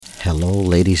Hello,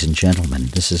 ladies and gentlemen.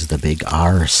 This is the Big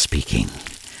R speaking.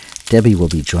 Debbie will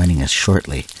be joining us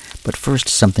shortly, but first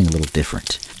something a little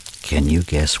different. Can you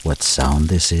guess what sound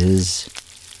this is?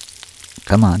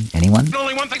 Come on, anyone?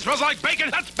 Only one thing smells like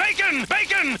bacon. That's bacon!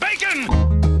 Bacon! Bacon!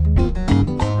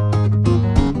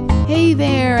 Hey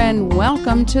there, and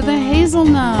welcome to the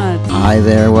Hazelnuts. Hi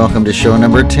there, welcome to show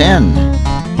number 10.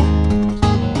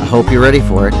 I hope you're ready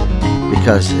for it,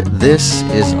 because this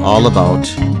is all about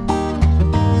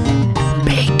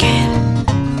bacon.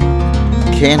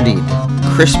 Candied,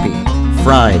 crispy,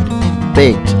 fried,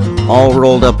 baked, all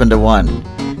rolled up into one.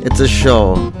 It's a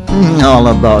show all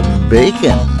about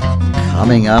bacon.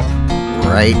 Coming up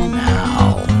right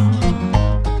now.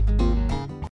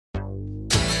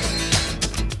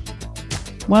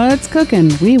 What's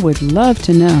cooking? We would love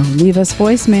to know. Leave us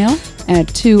voicemail at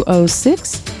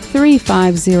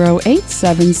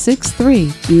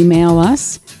 206-350-8763. Email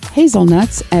us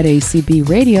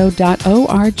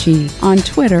hazelnuts@acbradio.org. On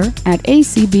Twitter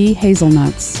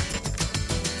 @acbhazelnuts.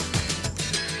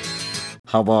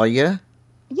 How are you?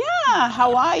 Yeah,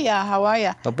 how are ya? Hope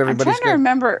I'm everybody's trying to good.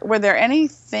 remember, were there any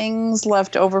things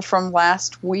left over from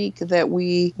last week that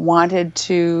we wanted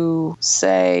to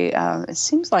say? It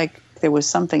seems like there was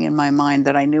something in my mind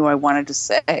that I knew I wanted to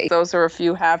say. Those are a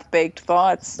few half-baked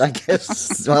thoughts. I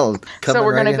guess, well, So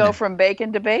we're right going to go in. from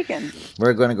bacon to bacon.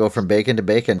 We're going to go from bacon to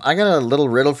bacon. I got a little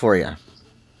riddle for you.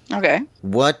 Okay.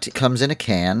 What comes in a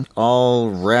can,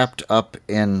 all wrapped up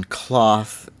in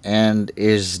cloth, and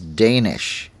is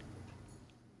Danish?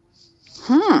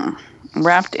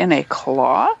 Wrapped in a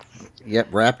cloth? Yep,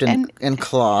 wrapped in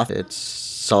cloth. It's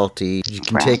salty. You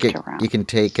can take it. Wrapped around. You can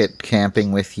take it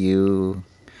camping with you.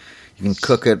 You can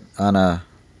cook it on a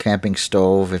camping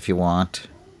stove if you want.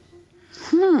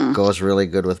 Goes really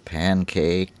good with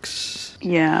pancakes.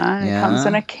 Yeah, it comes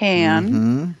in a can.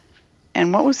 Mm-hmm.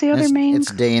 And what was the other name?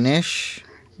 It's Danish.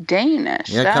 Danish.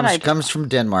 Yeah, That it comes from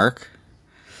Denmark.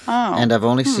 Oh. And I've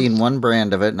only seen one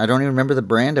brand of it, and I don't even remember the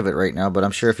brand of it right now, but I'm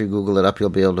sure if you Google it up,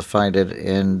 you'll be able to find it,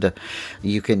 and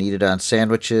you can eat it on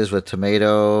sandwiches with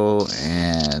tomato,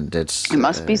 and It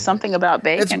must be something about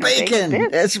bacon. It's or baked bacon!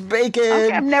 bits. It's bacon!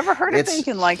 Okay, I've never heard of It's-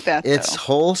 bacon like that, It's though.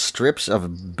 whole strips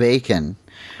of bacon.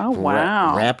 Oh,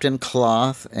 wow. Wrapped in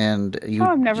cloth, and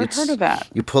I've never heard of that.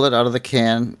 You pull it out of the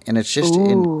can, and it's just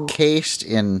Ooh. encased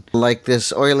in like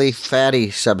this oily,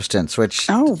 fatty substance, which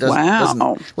Oh,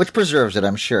 wow. which preserves it,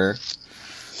 I'm sure.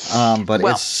 But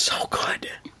Well- it's so good.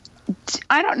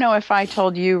 I don't know if I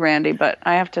told you, Randy, but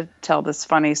I have to tell this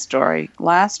funny story.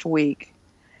 Last week,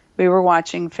 we were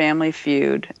watching Family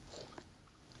Feud,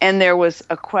 and there was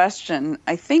a question.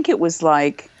 I think it was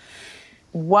like,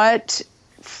 what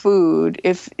food,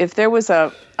 if there was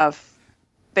a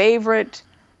favorite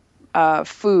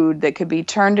food that could be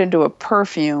turned into a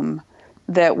perfume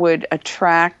that would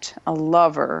attract a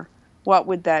lover, what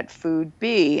would that food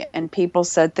be? And people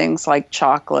said things like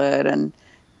chocolate and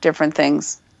different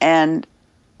things. And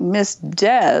Miss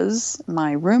Des,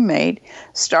 my roommate,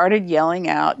 started yelling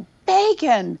out,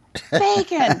 bacon,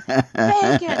 bacon,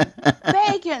 bacon,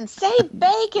 bacon, say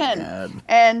bacon. God.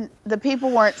 And the people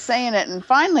weren't saying it, and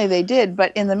finally they did.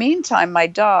 But in the meantime, my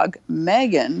dog,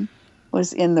 Megan,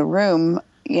 was in the room,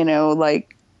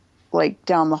 like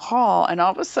down the hall, and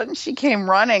all of a sudden she came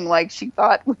running like she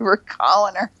thought we were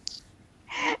calling her.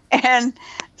 And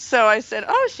so I said,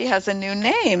 oh, she has a new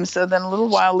name. So then a little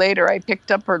while later, I picked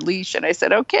up her leash and I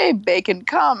said, okay, bacon,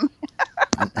 come.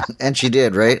 And she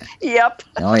did, right? Yep.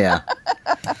 Oh, yeah.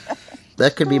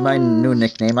 That could be my new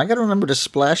nickname. I got to remember to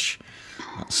splash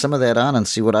some of that on and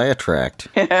see what I attract.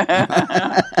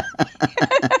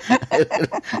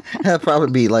 It'll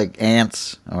probably be like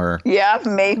ants or, Yeah,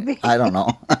 maybe. I don't know,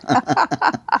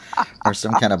 or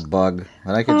some kind of bug.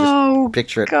 But I could just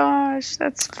picture it. Gosh,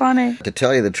 that's funny. To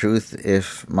tell you the truth,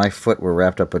 if my foot were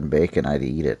wrapped up in bacon, I'd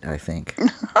eat it, I think.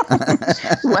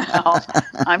 Well,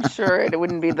 I'm sure it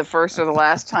wouldn't be the first or the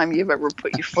last time you've ever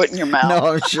put your foot in your mouth.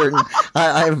 No, I'm sure.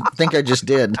 I think I just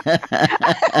did.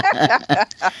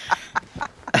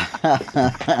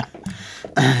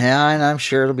 Yeah, and I'm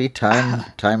sure it'll be time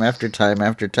after time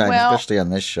after time, Well- especially on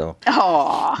this show.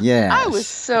 Aw. Yes. I was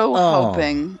so Oh.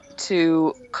 hoping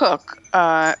to cook.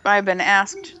 I've been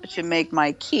asked to make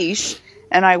my quiche,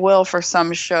 and I will for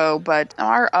some show, but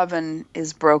our oven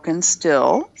is broken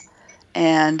still.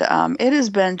 And it has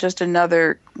been just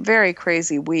another very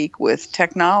crazy week with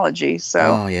technology.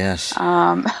 So, Oh, yes.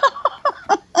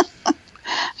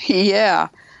 yeah.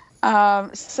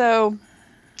 So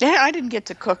Yeah, I didn't get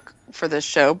to cook for this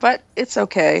show, but it's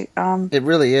okay. It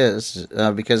really is,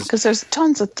 because there's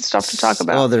tons of stuff to talk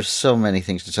about. Oh, there's so many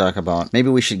things to talk about. Maybe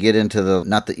we should get into the,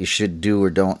 not that you should do or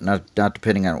don't, not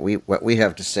depending on what we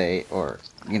have to say, or,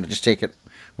 just take it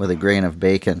with a grain of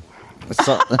bacon.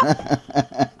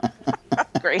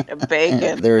 Grain of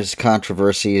bacon. There's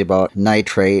controversy about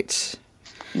nitrates.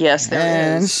 Yes, there is.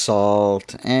 And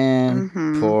salt and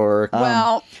pork.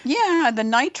 Well, yeah, the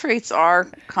nitrates are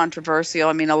controversial.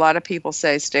 I mean, a lot of people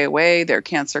say stay away. They're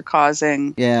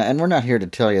cancer-causing. Yeah, and we're not here to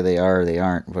tell you they are or they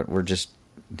aren't, but we're just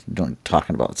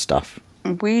talking about stuff.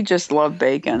 We just love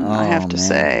bacon, I have to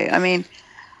say. I mean,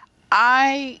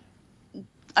 I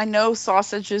know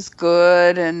sausage is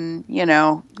good, and,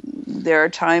 there are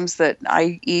times that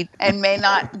I eat and may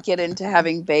not get into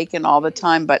having bacon all the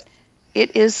time, but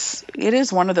it is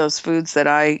one of those foods that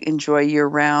I enjoy year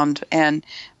round.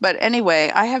 But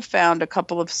anyway, I have found a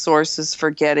couple of sources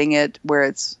for getting it where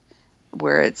it's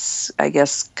I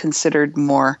guess considered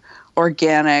more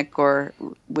organic, or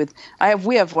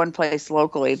we have one place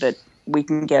locally that we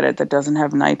can get it that doesn't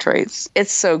have nitrates.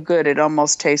 It's so good it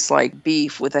almost tastes like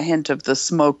beef with a hint of the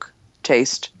smoke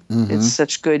taste. Mm-hmm. It's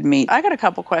such good meat. I got a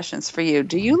couple questions for you.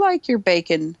 Do you like your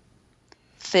bacon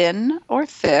thin or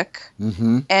thick?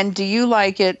 Mm-hmm. And do you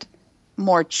like it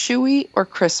more chewy or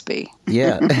crispy?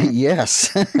 Yeah,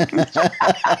 yes.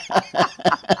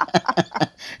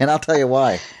 And I'll tell you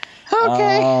why.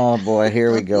 Okay. Oh, boy,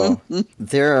 here we go.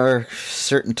 There are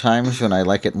certain times when I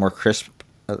like it more crisp,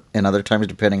 and other times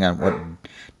depending on what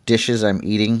dishes I'm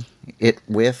eating it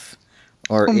with,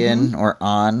 or in, or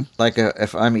on. Like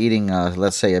if I'm eating,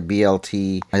 let's say, a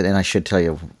BLT, and I should tell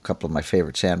you a couple of my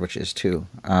favorite sandwiches too.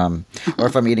 Or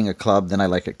if I'm eating a club, then I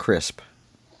like it crisp.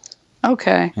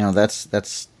 Okay.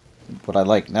 That's what I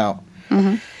like. Now,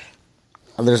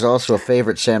 there's also a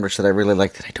favorite sandwich that I really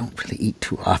like that I don't really eat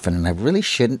too often, and I really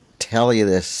shouldn't tell you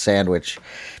this sandwich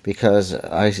because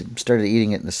I started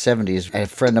eating it in the 70s. A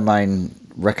friend of mine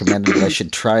recommended that I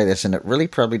should try this, and it really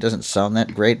probably doesn't sound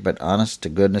that great, but honest to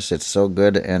goodness, it's so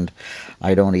good, and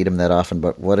I don't eat them that often.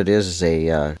 But what it is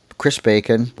a crisp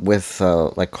bacon with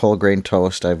like whole grain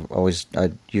toast. I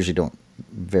usually don't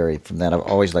vary from that. I've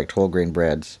always liked whole grain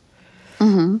breads.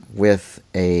 With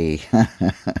a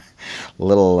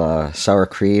little sour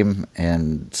cream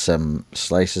and some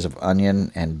slices of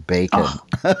onion and bacon.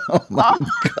 Oh my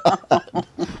God.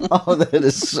 Oh, that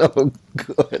is so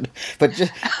good.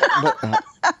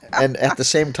 And at the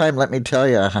same time, let me tell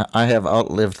you, I have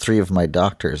outlived 3 of my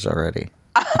doctors already.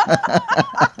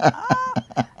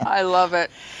 I love it.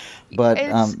 But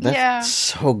that's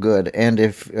so good. And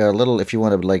if you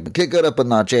want to kick it up a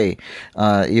notch, you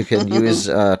can use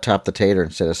top the tater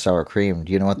instead of sour cream.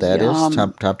 Do you know what that is?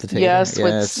 Top the tater. Yes,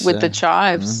 with the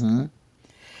chives.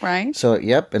 Right. So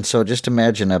and so just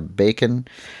imagine a bacon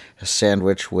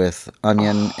sandwich with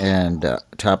onion and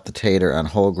top the tater on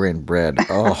whole grain bread.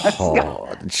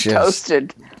 Oh, just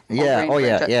toasted. Yeah. Oh,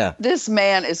 yeah. This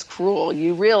man is cruel.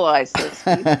 You realize this?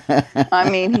 I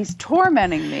mean, he's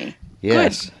tormenting me.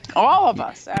 Yes. Good. All of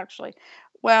us, actually.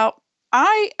 Well,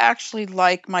 I actually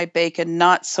like my bacon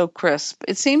not so crisp.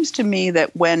 It seems to me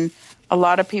that when a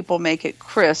lot of people make it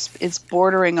crisp, it's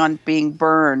bordering on being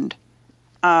burned.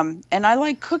 And I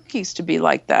like cookies to be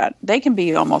like that. They can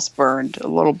be almost burned a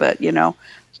little bit,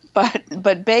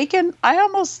 But bacon, I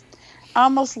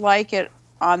almost like it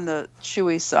on the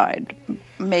chewy side,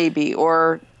 maybe,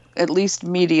 or at least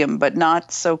medium, but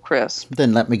not so crisp.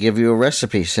 Then let me give you a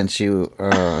recipe, since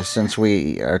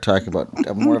we are talking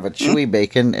about more of a chewy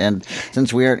bacon, and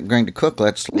since we aren't going to cook,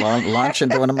 let's launch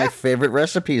into one of my favorite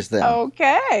recipes then.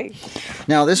 Okay.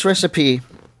 Now, this recipe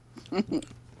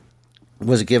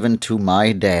was given to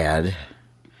my dad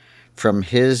from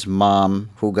his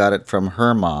mom, who got it from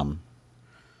her mom.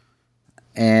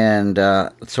 And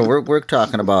so we're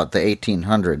talking about the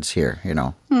 1800s here,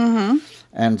 Mm-hmm.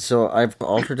 And so I've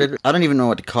altered it. I don't even know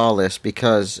what to call this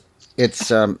because it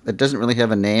doesn't really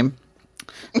have a name.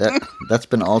 That's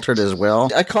been altered as well.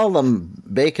 I call them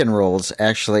bacon rolls,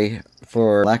 actually,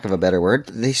 for lack of a better word.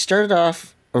 They started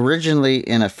off originally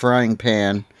in a frying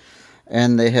pan,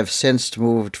 and they have since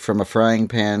moved from a frying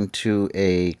pan to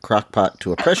a crock pot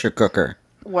to a pressure cooker.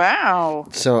 Wow.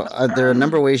 So there are a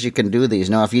number of ways you can do these.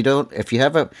 Now, if you don't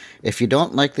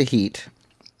like the heat,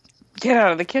 get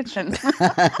out of the kitchen.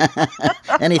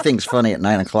 Anything's funny at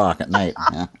 9 o'clock at night.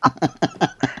 Yeah.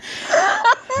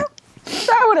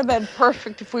 That would have been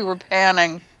perfect if we were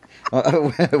panning.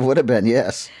 It would have been,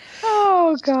 yes.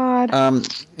 Oh God.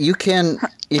 You can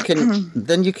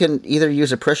either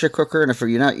use a pressure cooker, and if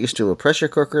you're not used to a pressure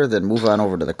cooker, then move on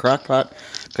over to the crock pot,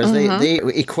 because they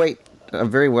equate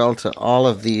very well to all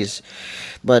of these.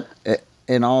 But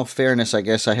in all fairness, I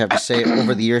guess I have to say,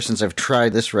 over the years since I've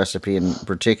tried this recipe in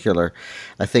particular,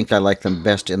 I think I like them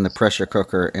best in the pressure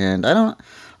cooker. And I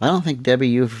don't think, Debbie,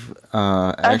 you've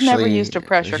actually... I've never used a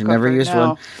pressure cooker, never used no.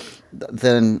 one?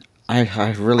 Then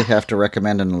I really have to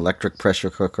recommend an electric pressure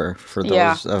cooker for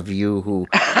those of you who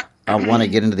want to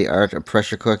get into the art of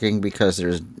pressure cooking, because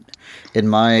there's, in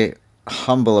my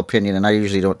humble opinion, and I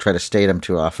usually don't try to state them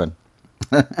too often,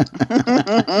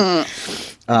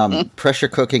 pressure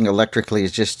cooking electrically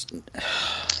is just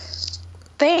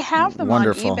They have them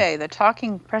wonderful. on eBay, the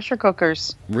talking pressure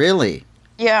cookers. Really?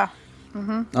 Yeah.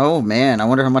 Oh, man, I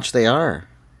wonder how much they are.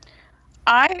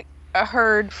 I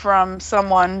heard from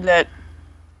someone that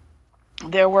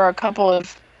there were like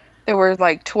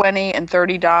 $20 and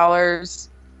 $30,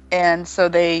 and so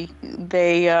they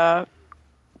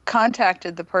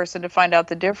contacted the person to find out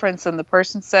the difference, and the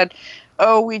person said,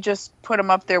 "Oh, we just put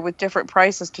them up there with different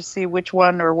prices to see which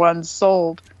one's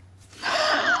sold."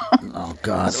 Oh,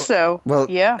 God. So, Well,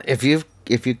 yeah. If you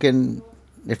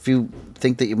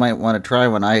think that you might want to try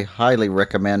one, I highly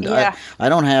recommend. Yeah. I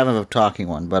don't have a talking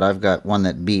one, but I've got one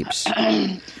that beeps.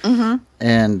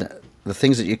 And the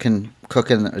things that you can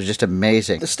cook in are just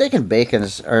amazing. The steak and bacon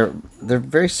they're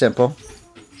very simple,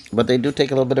 but they do take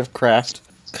a little bit of craft.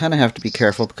 Kind of have to be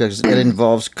careful because it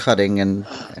involves cutting,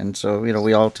 and so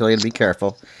we all tell you to be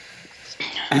careful.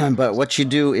 But what you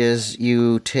do is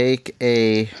you take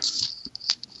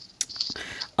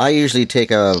I usually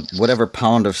take whatever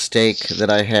pound of steak that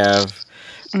I have,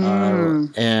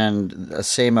 and the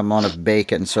same amount of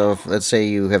bacon. So let's say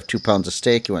you have 2 pounds of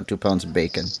steak, you want 2 pounds of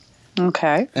bacon.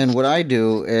 Okay. And what I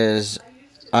do is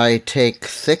I take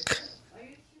thick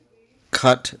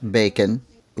cut bacon,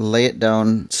 lay it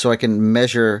down so I can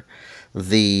measure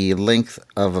the length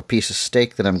of a piece of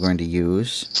steak that I'm going to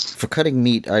use. For cutting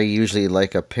meat, I usually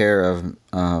like a pair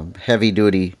of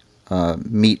heavy-duty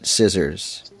meat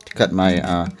scissors to cut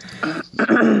my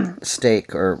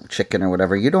steak or chicken or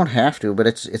whatever. You don't have to, but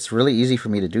it's really easy for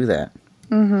me to do that.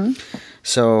 Mm-hmm.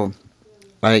 So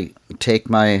I take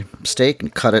my steak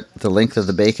and cut it the length of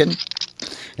the bacon,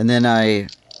 and then I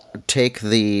take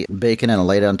the bacon and I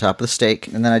lay it on top of the steak,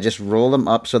 and then I just roll them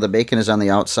up so the bacon is on the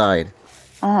outside.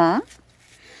 Uh-huh.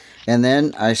 And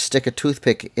then I stick a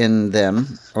toothpick in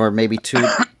them, or maybe two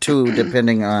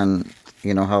depending on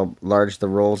how large the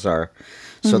rolls are,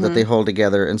 so that they hold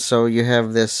together. And so you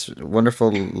have this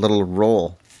wonderful little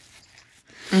roll.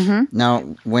 Mm-hmm. Now,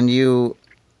 when you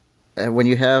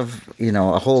have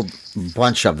a whole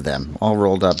bunch of them all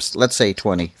rolled up, let's say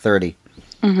 20, 30,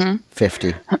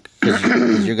 50,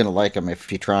 because you're going to like them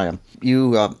if you try them.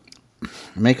 You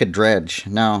make a dredge.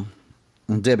 Now,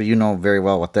 Debbie, you know very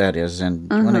well what that is,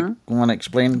 and you want to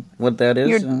explain what that is?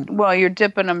 You're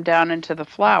dipping them down into the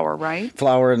flour, right?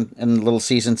 Flour and a little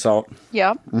seasoned salt.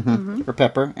 Yep. Or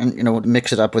pepper, and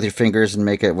mix it up with your fingers and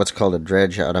make it what's called a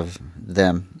dredge out of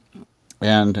them.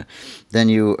 And then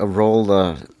you roll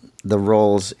the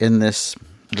rolls in this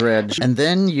dredge, and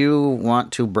then you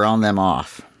want to brown them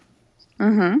off.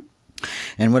 Mm-hmm.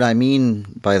 And what I mean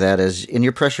by that is, in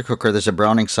your pressure cooker, there's a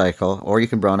browning cycle, or you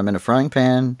can brown them in a frying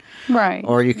pan. Right.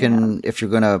 Or you can, if you're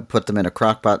going to put them in a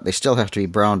crock pot, they still have to be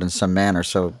browned in some manner,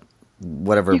 so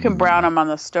whatever. You can brown them on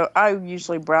the stove. I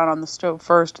usually brown on the stove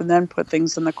first and then put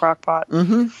things in the crock pot.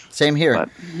 Mm-hmm. Same here.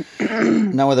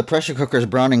 Now, with a pressure cooker's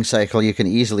browning cycle, you can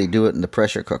easily do it in the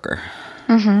pressure cooker.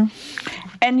 Mm-hmm.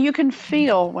 And you can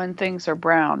feel when things are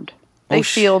browned. They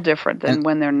feel different than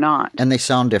when they're not. And they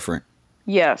sound different.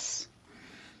 Yes.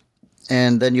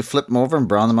 And then you flip them over and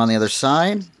brown them on the other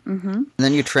side. Mm-hmm. And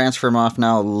then you transfer them off.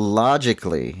 Now,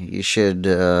 logically, you should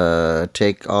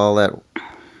take all that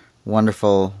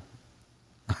wonderful,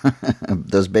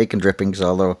 those bacon drippings,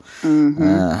 although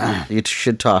you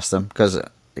should toss them because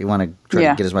you want to try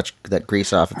to get as much of that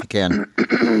grease off if you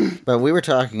can. But we were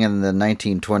talking in the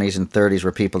 1920s and 30s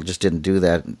where people just didn't do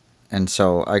that. And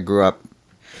so I grew up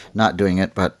not doing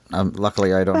it, but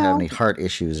luckily I don't have any heart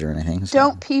issues or anything. So.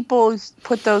 Don't people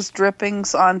put those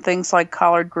drippings on things like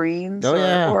collard greens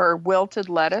or wilted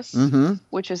lettuce,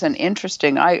 which is an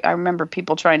interesting... I remember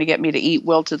people trying to get me to eat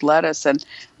wilted lettuce, and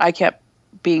I kept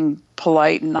being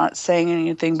polite and not saying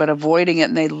anything but avoiding it,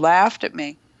 and they laughed at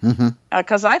me.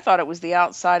 Because I thought it was the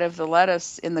outside of the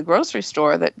lettuce in the grocery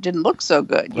store that didn't look so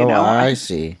good. You know, I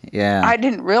see. Yeah, I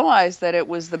didn't realize that it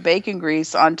was the bacon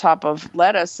grease on top of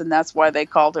lettuce, and that's why they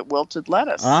called it wilted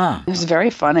lettuce. It was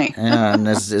very funny. Yeah, and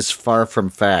it's far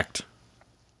from fact.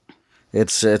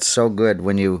 It's so good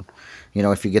when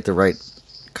if you get the right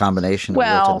combination of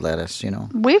wilted lettuce.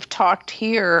 We've talked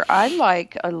here. I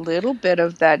like a little bit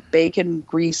of that bacon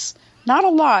grease, not a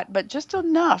lot, but just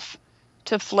enough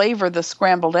to flavor the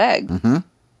scrambled egg.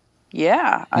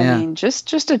 Yeah. I Yeah. mean,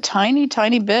 just a tiny,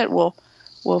 tiny bit will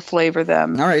flavor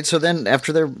them. All right, so then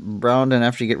after they're browned and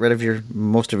after you get rid of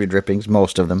most of your drippings,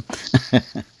 most of them,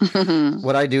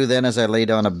 what I do then is I lay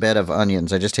down a bed of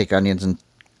onions. I just take onions and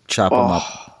chop them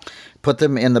up. Put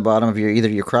them in the bottom of either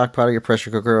your crock pot or your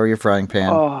pressure cooker or your frying pan.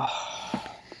 Oh,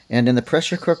 And in the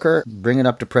pressure cooker, bring it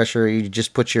up to pressure. You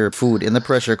just put your food in the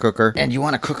pressure cooker. And you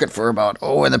want to cook it for in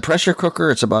the pressure cooker,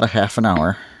 it's about a half an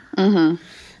hour. Mm-hmm.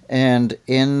 And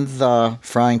in the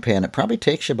frying pan, it probably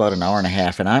takes you about an hour and a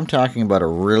half. And I'm talking about a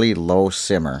really low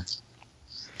simmer.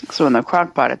 so in the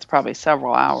crock pot, it's probably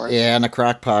several hours. Yeah, in a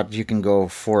crock pot, you can go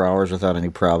 4 hours without any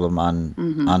problem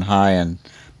on high and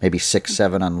maybe 6,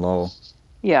 7 on low.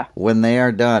 Yeah. When they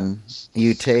are done,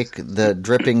 you take the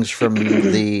drippings from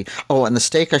the... Oh, and the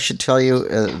steak, I should tell you,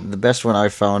 the best one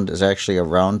I've found is actually a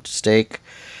round steak.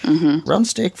 Mm-hmm. Round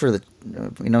steak for the...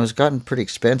 it's gotten pretty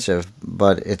expensive,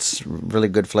 but it's really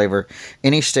good flavor.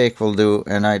 Any steak will do,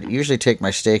 and I usually take my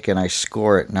steak and I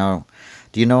score it. Now,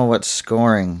 do you know what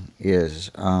scoring is?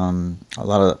 A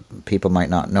lot of people might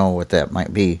not know what that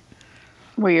might be.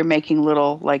 Where you're making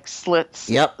little, like, slits.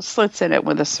 Yep. Slits in it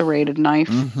with a serrated knife.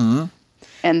 Mm-hmm.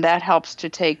 And that helps to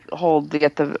hold the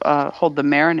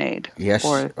marinade. Yes,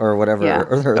 or whatever. Yeah,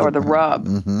 or the rub.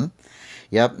 Mm-hmm.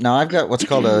 Yep. Now, I've got what's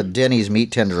called a Denny's meat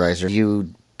tenderizer.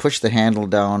 You push the handle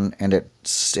down, and it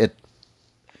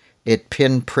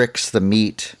pin pricks the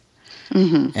meat,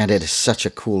 and it is such a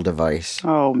cool device.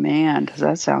 Oh, man, does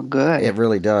that sound good? It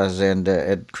really does, and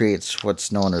it creates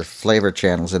what's known as flavor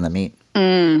channels in the meat.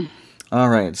 All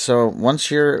right, so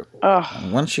once your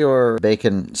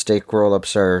bacon steak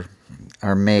roll-ups are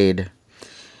made,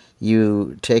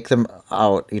 you take them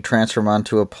out, you transfer them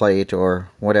onto a plate or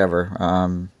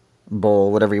whatever,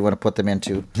 bowl, whatever you want to put them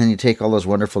into. Then you take all those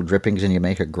wonderful drippings and you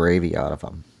make a gravy out of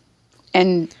them.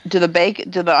 And do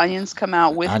the onions come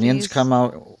out with Onions these?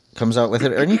 comes out with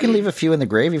it, and you can leave a few in the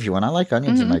gravy if you want. I like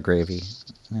onions in my gravy.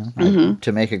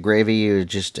 To make a gravy, you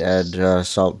just add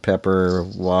salt, pepper,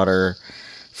 water,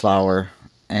 flour,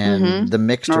 and the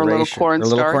mixed Or a little ratio.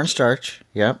 cornstarch. A little cornstarch.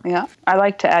 Yep. Yeah. I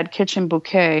like to add kitchen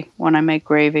bouquet when I make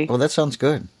gravy. Well, that sounds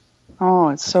good. Oh,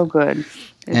 it's so good.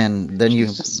 And then you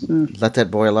let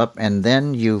that boil up, and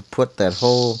then you put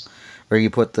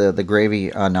the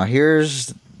gravy on. Now,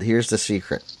 here's the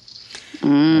secret.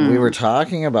 We were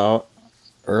talking about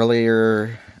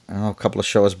earlier, a couple of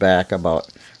shows back,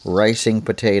 about ricing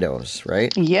potatoes,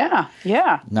 right? Yeah,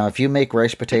 yeah. Now, if you make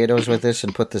rice potatoes with this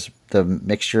and put the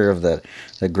mixture of the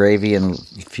gravy and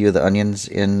a few of the onions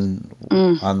in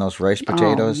on those rice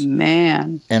potatoes, Oh,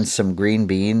 man. and some green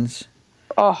beans,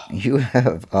 you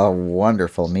have a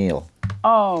wonderful meal.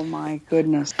 Oh, my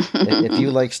goodness. If you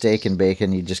like steak and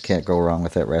bacon, you just can't go wrong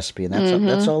with that recipe, and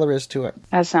that's all there is to it.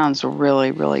 That sounds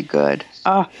really, really good.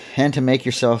 Oh, And to make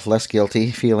yourself less guilty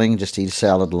feeling, just eat a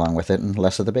salad along with it and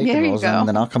less of the bacon There you rolls, go. and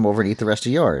then I'll come over and eat the rest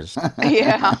of yours.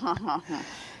 yeah.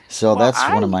 So that's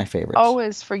one of I my favorites.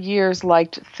 always, for years,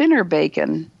 liked thinner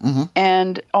bacon.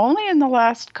 And only in the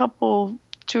last 2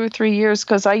 or 3 years,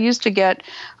 because I used to get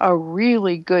a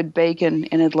really good bacon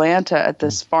in Atlanta at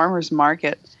this farmer's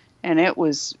market, and it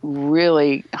was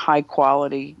really high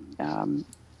quality,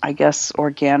 I guess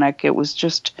organic. It was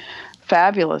just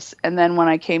fabulous. And then when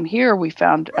I came here, we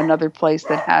found another place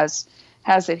that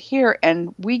has it here,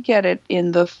 and we get it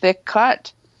in the thick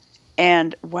cut.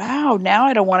 And wow, now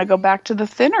I don't want to go back to the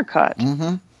thinner cut.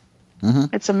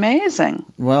 It's amazing.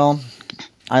 Well,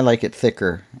 I like it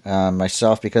thicker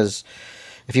myself, because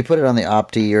if you put it on the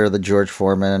Opti or the George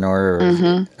Foreman,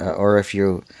 or if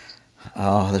you...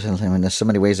 Oh, there's so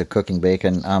many ways of cooking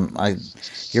bacon.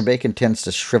 Your bacon tends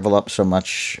to shrivel up so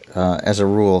much, as a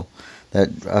rule, that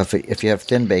if you have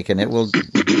thin bacon, it will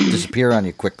disappear on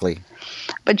you quickly.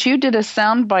 But you did a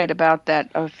soundbite about that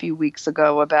a few weeks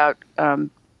ago about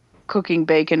cooking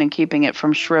bacon and keeping it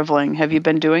from shriveling. Have you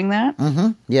been doing that?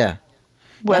 Mm-hmm. Yeah.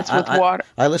 What's with water?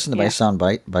 I listen to my sound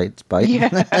bite.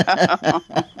 Yeah.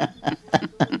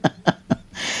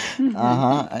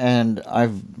 And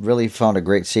I've really found a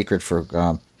great secret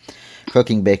for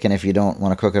cooking bacon if you don't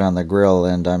want to cook it on the grill,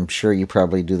 and I'm sure you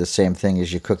probably do the same thing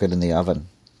as you cook it in the oven.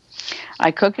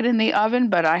 I cook it in the oven,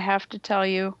 but I have to tell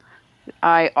you,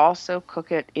 I also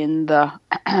cook it in the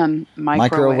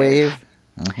microwave.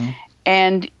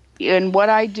 And what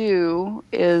I do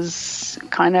is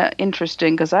kind of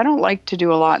interesting, because I don't like to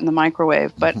do a lot in the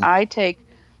microwave, but I take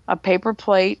a paper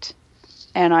plate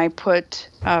and I put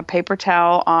a paper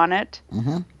towel on it.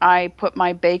 I put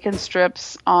my bacon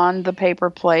strips on the paper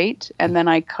plate, and then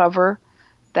I cover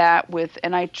that with,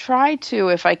 and I try to,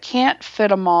 if I can't fit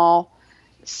them all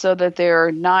so that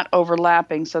they're not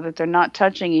overlapping, so that they're not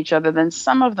touching each other, then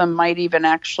some of them might even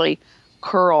actually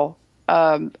curl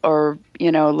or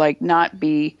like not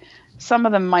be. Some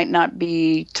of them might not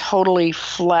be totally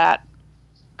flat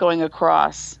going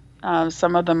across.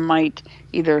 Some of them might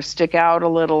either stick out a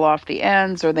little off the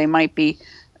ends, or they might be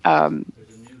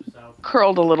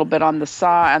curled a little bit on the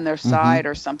on their side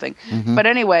or something. But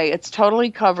anyway, it's totally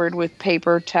covered with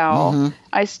paper towel.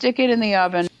 I stick it in the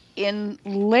oven. In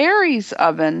Larry's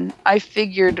oven, I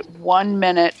figured 1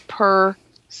 minute per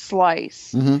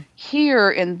slice. Here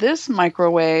in this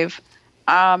microwave,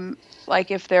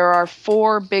 like if there are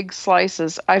 4 big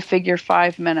slices, I figure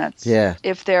 5 minutes. Yeah.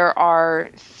 If there are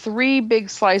 3 big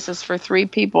slices for 3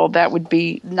 people, that would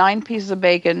be 9 pieces of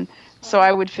bacon. So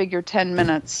I would figure 10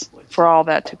 minutes for all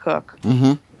that to cook.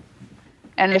 And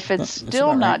if it's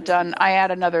still not done, I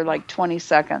add another like 20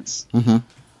 seconds.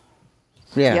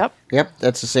 Yeah. Yep.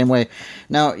 That's the same way.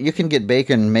 Now, you can get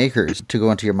bacon makers to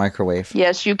go into your microwave.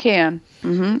 Yes, you can.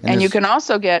 And you can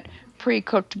also get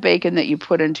pre-cooked bacon that you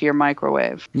put into your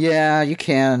microwave. Yeah, you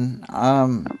can.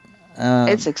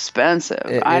 It's expensive.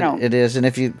 It is, and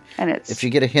if you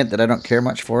get a hint that I don't care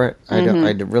much for it, I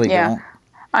really don't.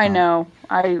 I know.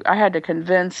 I had to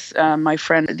convince my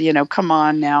friend. Come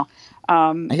on now.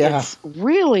 It's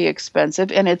really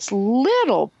expensive, and it's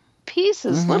little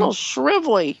pieces, little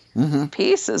shrivelly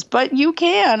pieces. But you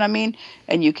can. I mean,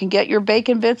 and you can get your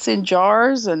bacon bits in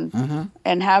jars and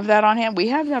have that on hand. We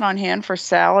have that on hand for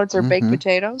salads or baked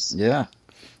potatoes. Yeah.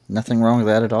 Nothing wrong with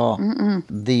that at all.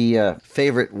 The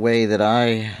favorite way that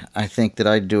I think that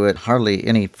I do it, hardly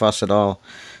any fuss at all,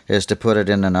 is to put it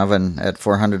in an oven at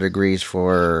 400 degrees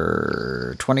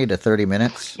for 20 to 30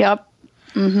 minutes. Yep.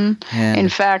 And in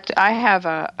fact, I have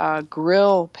a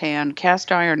grill pan,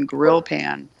 cast iron grill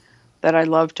pan, that I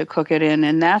love to cook it in.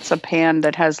 And that's a pan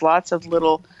that has lots of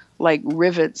little like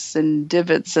rivets and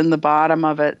divots in the bottom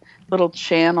of it, little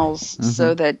channels,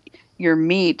 so that your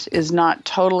meat is not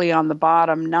totally on the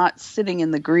bottom, not sitting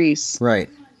in the grease. Right.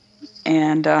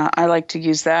 And I like to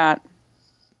use that.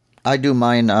 I do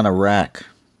mine on a rack.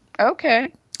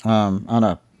 Okay.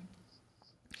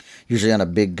 Usually on a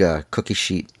big cookie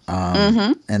sheet.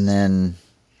 And then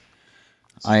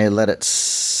I let it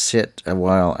sit a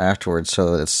while afterwards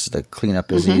so that the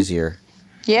cleanup is easier.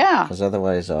 Yeah. Because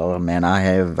otherwise, oh man,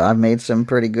 I've made some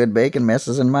pretty good bacon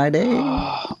messes in my day.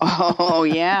 Oh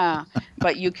yeah.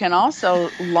 But you can also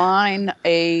line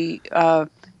a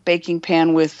baking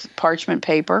pan with parchment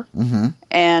paper,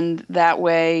 and that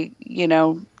way,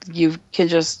 you can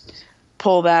just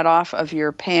pull that off of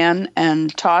your pan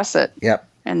and toss it. Yep.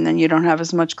 And then you don't have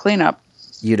as much cleanup.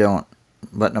 You don't.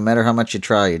 But no matter how much you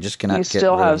try, you just cannot get rid of it. You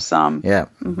still have some. Yeah,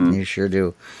 you sure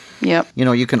do. Yep.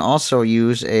 You can also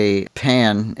use a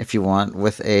pan, if you want,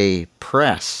 with a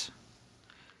press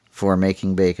for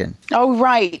making bacon. Oh,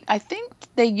 right. I think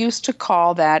they used to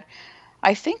call that,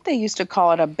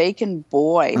 it a bacon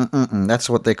boy. That's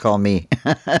what they call me.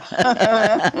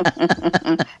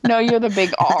 No, you're the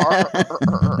big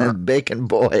R. Bacon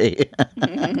boy.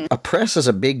 A press is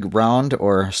a big round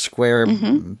or square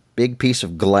big piece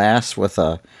of glass with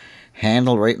a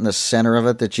handle right in the center of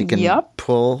it that you can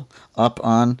pull up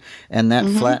on, and that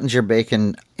flattens your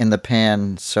bacon in the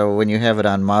pan, so when you have it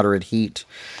on moderate heat,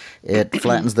 it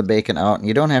flattens the bacon out, and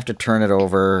you don't have to turn it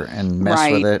over and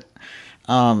mess with it.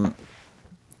 And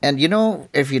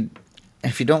if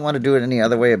you don't want to do it any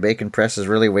other way, a bacon press is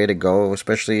really a way to go,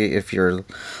 especially if you're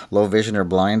low vision or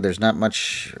blind. There's not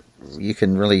much you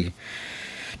can really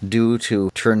do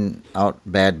to turn out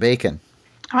bad bacon.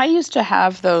 I used to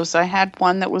have those. I had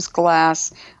one that was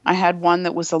glass. I had one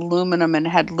that was aluminum and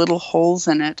had little holes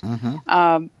in it.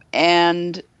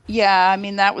 And yeah, I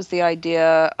mean, that was the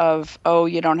idea of,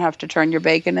 you don't have to turn your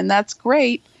bacon, and that's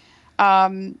great.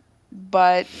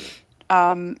 But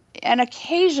and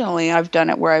occasionally I've done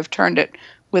it where I've turned it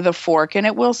with a fork, and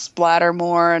it will splatter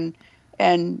more, and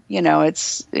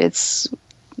it's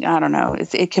I don't know,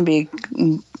 it can be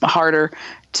harder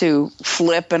to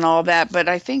flip and all that. But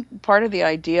I think part of the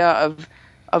idea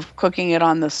of cooking it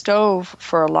on the stove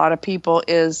for a lot of people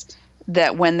is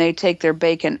that when they take their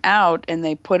bacon out and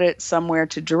they put it somewhere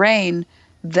to drain,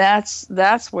 that's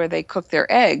where they cook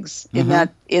their eggs, in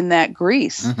that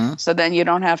grease. So then you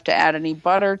don't have to add any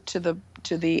butter to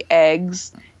the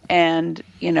eggs, and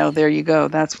there you go.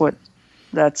 That's what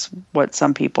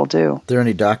some people do. Are there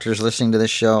any doctors listening to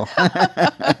this show?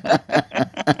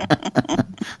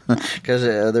 Because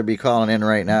they'll be calling in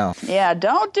right now. Yeah,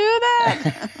 don't do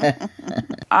that.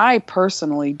 I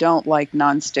personally don't like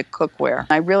nonstick cookware.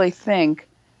 I really think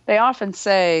they often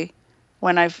say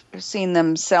when I've seen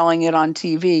them selling it on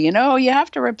TV. You know, you have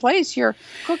to replace your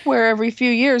cookware every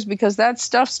few years because that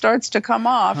stuff starts to come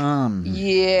off.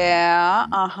 Yeah,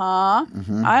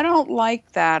 I don't like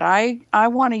that. I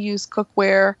want to use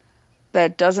cookware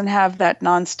that doesn't have that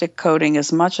nonstick coating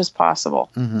as much as possible.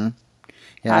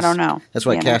 Yeah, I don't know. That's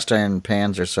why You know. cast iron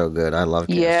pans are so good. I love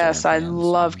cast Yes, I iron pans.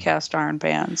 love cast iron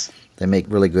pans. They make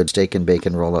really good steak and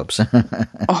bacon roll-ups.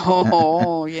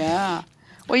 Oh, yeah.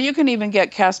 Well, you can even get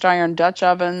cast iron Dutch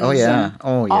ovens. Oh, yeah. And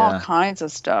Oh, yeah. all kinds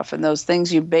of stuff. And those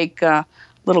things you bake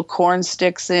little corn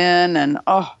sticks in. And,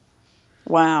 oh,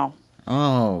 wow.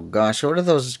 Oh, gosh. What are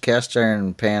those cast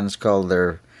iron pans called?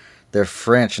 They're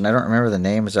French, and I don't remember the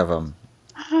names of them.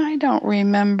 I don't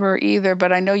remember either,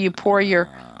 but I know you pour your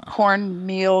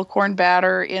corn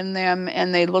batter in them,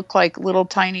 and they look like little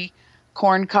tiny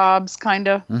corn cobs, kind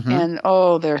of. And,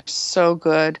 oh, they're so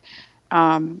good.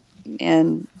 And,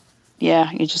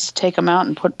 yeah, you just take them out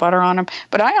and put butter on them.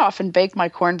 But I often bake my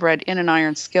cornbread in an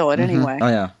iron skillet anyway. Oh,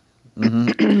 yeah.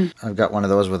 I've got one of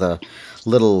those with a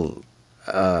little,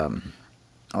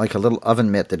 like a little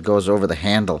oven mitt that goes over the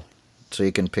handle, so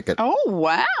you can pick it. Oh,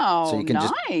 wow. So you can nice.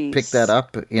 just pick that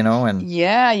up, you know, and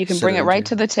Yeah, you can set bring it it right into-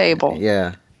 to the table.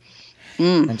 yeah,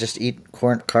 and just eat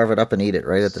corn, carve it up and eat it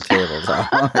right at the table.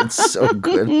 Oh, it's so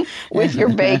good With your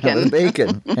bacon. With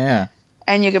bacon, yeah.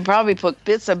 And you could probably put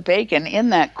bits of bacon in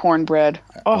that cornbread.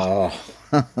 Oh,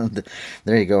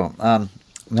 There you go.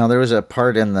 Now, there was a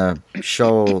part in the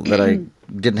show that I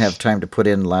didn't have time to put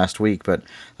in last week, but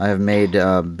I have made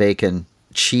bacon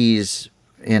cheese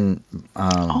in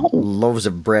loaves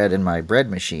of bread in my bread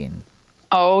machine.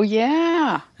 oh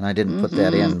yeah. And I didn't put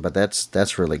that in, but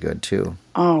that's really good, too.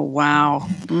 Oh, wow.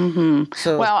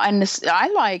 So, Well, and I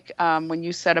like, when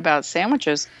you said about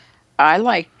sandwiches, I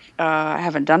like, I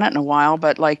haven't done it in a while,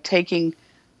 but like taking,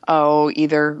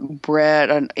 either bread,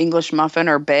 an English muffin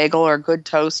or bagel or good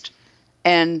toast,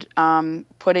 and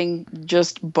putting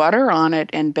just butter on it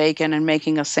and bacon and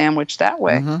making a sandwich that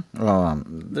way.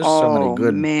 there's so many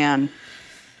good... Oh, man.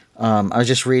 I was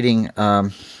just reading...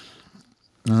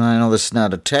 I know this is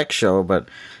not a tech show, but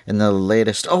in the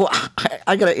latest... Oh,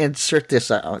 I got to insert this.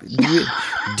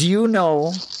 Do you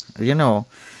know... we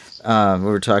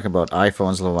were talking about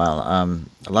iPhones a little while.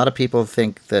 A lot of people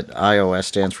think that iOS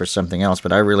stands for something else,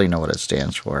 but I really know what it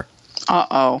stands for.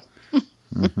 Uh-oh.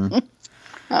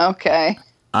 Okay.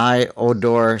 I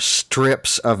odor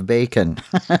strips of bacon.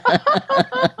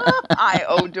 I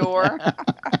odor.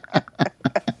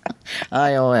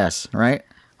 iOS, right?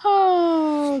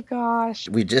 Oh, gosh.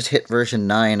 We just hit version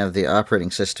 9 of the operating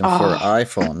system for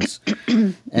iPhones.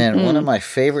 And one of my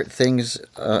favorite things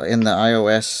in the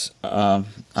iOS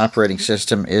operating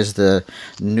system is the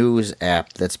news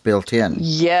app that's built in.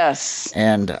 Yes.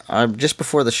 And just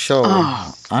before the show,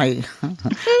 I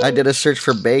did a search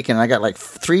for bacon. And I got like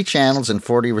 3 channels and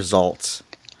 40 results.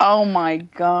 Oh, my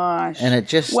gosh. And it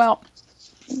just... Well,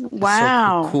 it's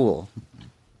wow. so cool.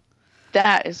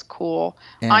 That is cool.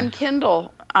 Yeah. On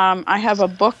Kindle, I have a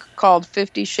book called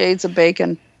 50 Shades of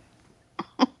Bacon.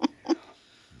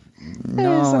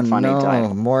 No, a funny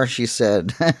title. more, she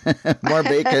said. More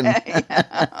bacon.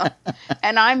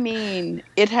 And I mean,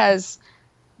 it has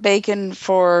bacon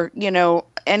for,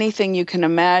 anything you can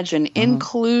imagine,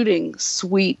 including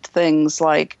sweet things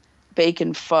like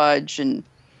bacon fudge and,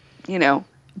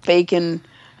 bacon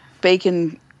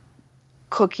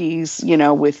cookies,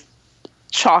 with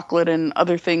chocolate and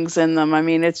other things in them. I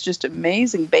mean, it's just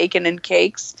amazing. Bacon in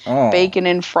cakes, bacon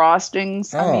in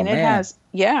frostings. I mean, it man. has,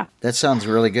 yeah. That sounds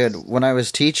really good. When I was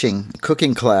teaching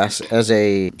cooking class as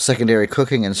a secondary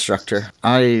cooking instructor,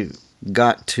 I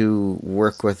got to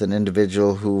work with an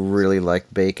individual who really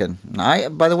liked bacon.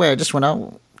 By the way, I just went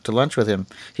out to lunch with him.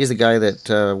 He's the guy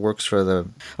that works for the...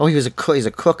 Oh, he's a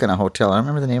cook in a hotel. I don't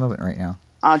remember the name of it right now.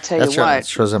 I'll tell That's you right. what. That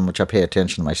shows how much I pay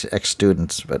attention to my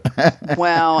ex-students. But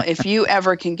Well, if you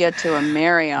ever can get to a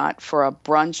Marriott for a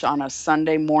brunch on a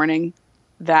Sunday morning,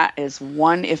 that is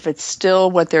one, if it's still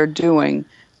what they're doing,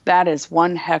 that is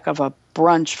one heck of a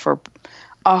brunch for,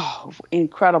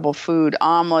 incredible food.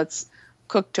 Omelets,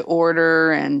 cooked to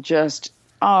order, and just,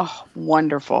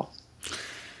 wonderful.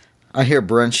 I hear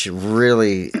brunch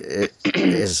really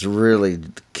is really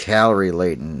calorie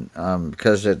laden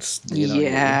because it's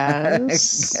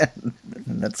Yes.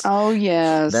 that's Oh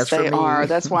yes, That's for they me. are.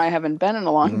 That's why I haven't been in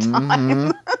a long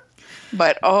time.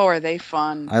 But are they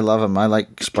fun? I love them. I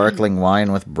like sparkling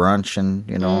wine with brunch,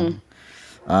 and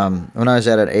When I was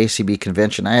at an ACB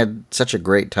convention, I had such a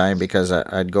great time because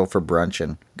I'd go for brunch,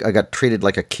 and I got treated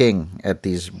like a king at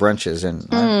these brunches, and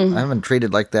I haven't been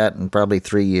treated like that in probably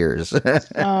 3 years.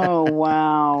 Oh,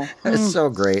 wow. It's so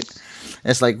great.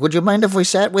 It's like, would you mind if we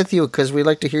sat with you? Because we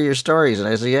like to hear your stories. And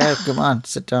I said, yeah, come on,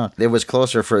 sit down. It was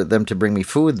closer for them to bring me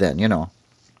food then, you know.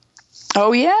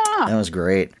 Oh, yeah. That was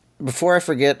great. Before I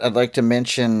forget, I'd like to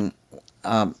mention,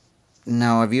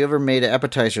 now, have you ever made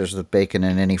appetizers with bacon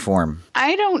in any form?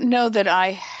 I don't know that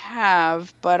I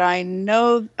have, but I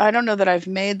don't know that I've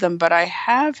made them, but I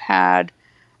have had,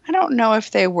 I don't know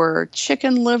if they were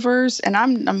chicken livers, and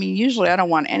usually I don't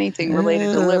want anything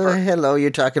related to liver. Hello, you're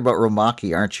talking about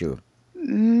romaki, aren't you?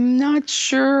 Not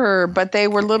sure, but they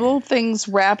were little things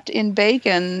wrapped in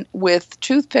bacon with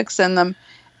toothpicks in them,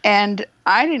 and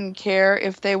I didn't care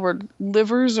if they were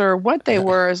livers or what they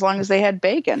were as long as they had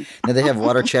bacon. Now, they have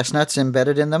water chestnuts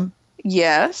embedded in them?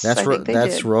 Yes, That's I think they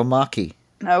that's did. romaki.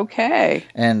 Okay.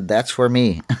 And that's for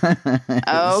me.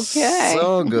 Okay.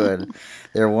 So good.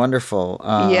 They're wonderful.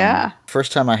 Yeah.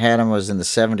 First time I had them was in the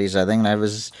 70s, I think, and I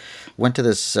went to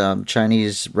this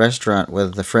Chinese restaurant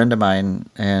with a friend of mine,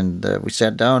 and we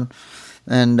sat down,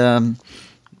 and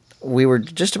we were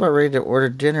just about ready to order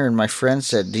dinner, and my friend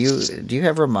said, do you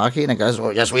have romaki? And I goes,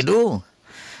 well, yes, we do.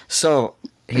 So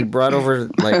he brought over,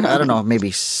 like, I don't know, maybe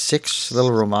 6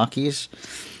 little romakis.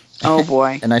 Oh,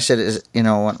 boy. And I said,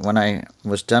 when I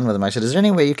was done with them, I said, is there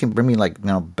any way you can bring me, like,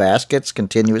 baskets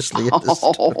continuously at this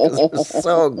store? It was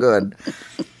so good.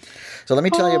 So let me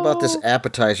tell you about this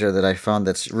appetizer that I found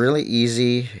that's really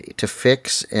easy to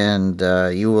fix, and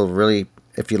you will really,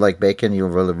 if you like bacon, you'll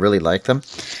really, really like them.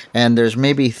 And there's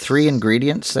maybe 3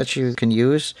 ingredients that you can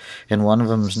use, and one of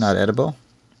them is not edible.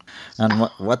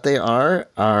 And what they are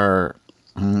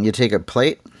you take a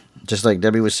plate, just like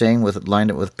Debbie was saying, lined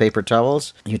it with paper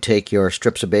towels. You take your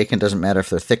strips of bacon, doesn't matter if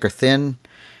they're thick or thin,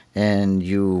 and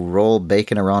you roll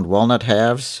bacon around walnut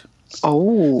halves.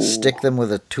 Oh. Stick them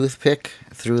with a toothpick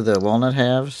through the walnut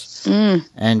halves,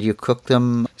 and you cook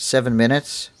them 7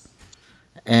 minutes,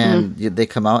 and they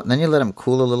come out, and then you let them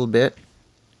cool a little bit,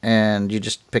 and you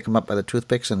just pick them up by the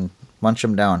toothpicks and munch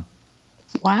them down.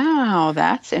 Wow,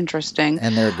 that's interesting.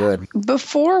 And they're good.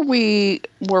 Before we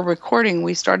were recording,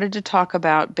 we started to talk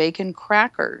about bacon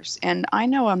crackers. And I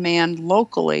know a man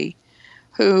locally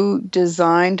who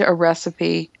designed a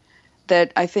recipe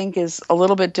that I think is a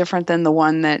little bit different than the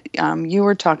one that you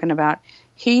were talking about.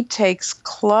 He takes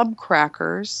club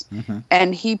crackers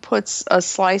and he puts a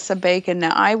slice of bacon.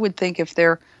 Now, I would think if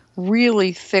they're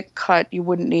really thick cut, you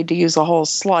wouldn't need to use a whole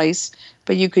slice,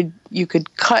 but you could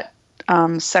cut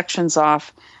sections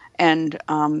off and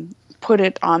put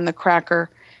it on the cracker.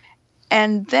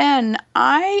 And then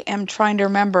I am trying to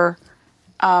remember,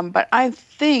 but I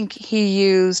think he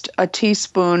used a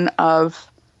teaspoon of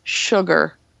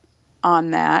sugar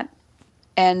on that.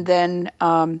 And then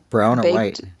brown or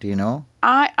white, do you know?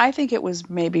 I think it was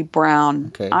maybe brown.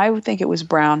 Okay. I would think it was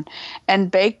brown. And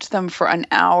baked them for an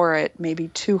hour at maybe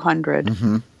 200.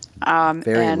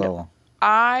 Very low.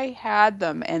 I had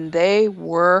them, and they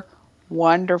were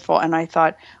wonderful. And I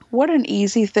thought, what an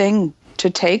easy thing to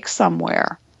take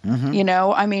somewhere.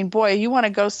 Boy, you want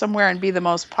to go somewhere and be the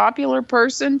most popular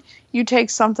person, you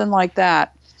take something like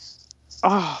that.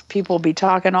 Oh, people will be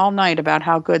talking all night about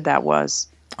how good that was.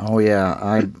 Oh, yeah.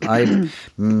 I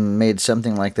made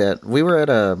something like that. We were at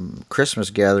a Christmas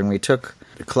gathering. We took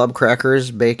club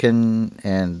crackers, bacon,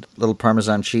 and little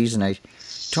Parmesan cheese, and I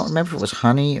don't remember if it was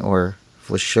honey or if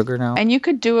it was sugar now. And you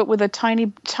could do it with a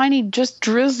tiny, tiny just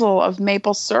drizzle of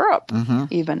maple syrup,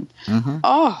 even.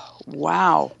 Oh,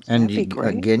 wow. And That'd be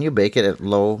great. Again, you bake it at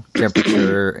low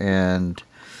temperature, and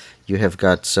you have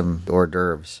got some hors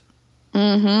d'oeuvres.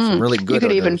 Some really good You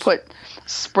could hors even d'oeuvres. put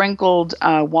sprinkled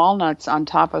walnuts on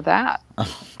top of that.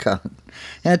 Oh, God.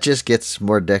 That just gets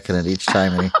more decadent each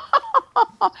time.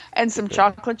 And some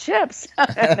chocolate chips.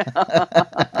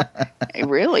 It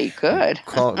really could.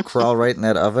 Crawl right in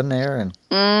that oven there. And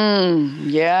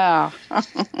Yeah.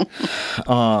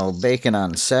 oh, bacon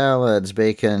on salads,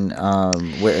 bacon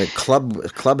with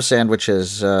club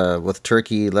sandwiches with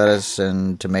turkey, lettuce,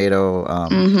 and tomato.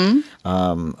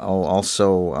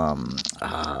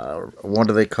 What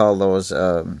do they call those?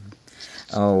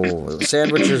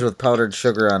 Sandwiches with powdered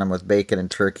sugar on them with bacon and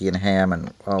turkey and ham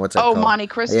and what's that called? Monte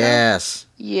Cristo? Yes.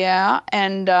 Yeah,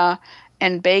 and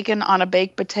bacon on a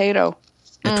baked potato.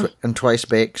 And twice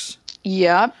bakes.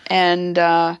 Yep, and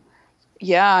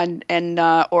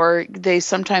or they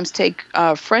sometimes take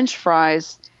French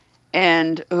fries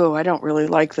And, I don't really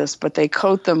like this, but they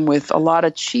coat them with a lot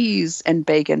of cheese and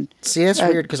bacon. See, that's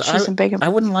weird because I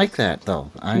wouldn't like that though.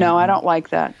 No, I don't like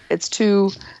that. It's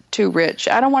too rich.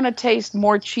 I don't want to taste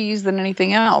more cheese than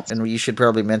anything else. And you should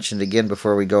probably mention it again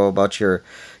before we go about your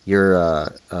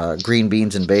green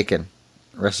beans and bacon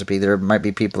recipe. There might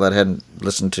be people that hadn't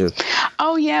listened to.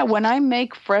 Oh yeah, when I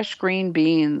make fresh green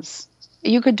beans,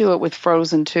 you could do it with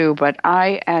frozen too, but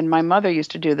my mother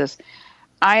used to do this.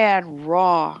 I add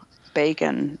raw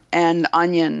bacon and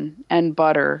onion and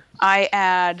butter. I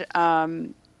add a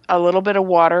little bit of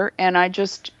water, and I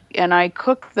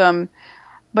cook them,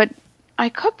 but I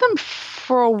cook them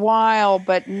for a while,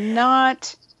 but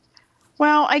not.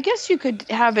 Well, I guess you could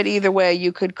have it either way.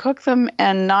 You could cook them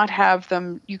and not have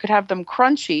them. You could have them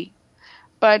crunchy,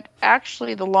 but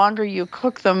actually, the longer you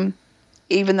cook them,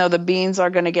 even though the beans are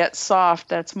going to get soft,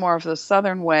 that's more of the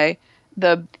southern way.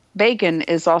 The bacon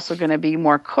is also going to be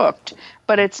more cooked,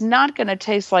 but it's not going to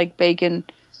taste like bacon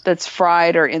that's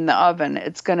fried or in the oven.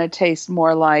 It's going to taste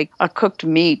more like a cooked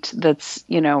meat that's,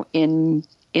 in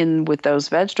with those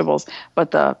vegetables.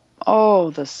 But the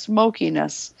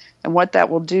smokiness and what that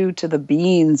will do to the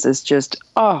beans is just,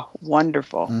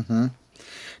 wonderful. Mm-hmm.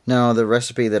 No, the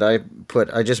recipe that I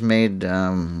just made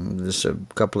this a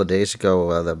couple of days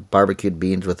ago, the barbecued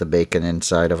beans with the bacon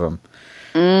inside of them.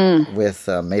 With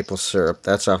maple syrup.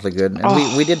 That's awfully good.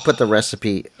 And we did put the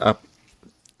recipe up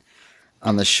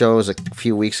on the shows a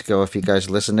few weeks ago. If you guys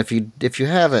listen, if you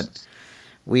haven't,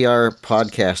 we are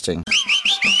podcasting.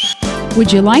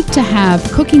 Would you like to have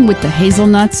Cooking with the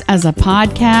Hazelnuts as a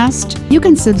podcast? You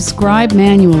can subscribe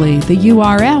manually. The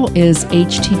URL is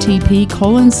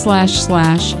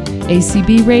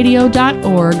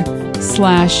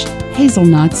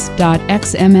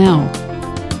http://acbradio.org/hazelnuts.xml.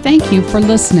 Thank you for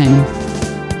listening.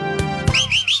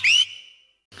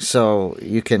 So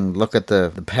you can look at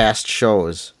the past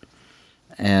shows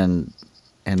and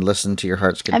listen to your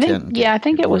heart's content. I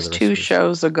think it was 2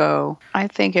 shows ago. I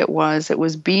think it was. It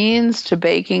was beans to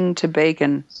baking to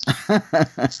bacon.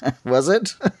 Was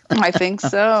it? I think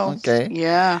so. Okay.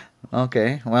 Yeah.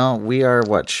 Okay. Well, we are,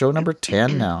 show number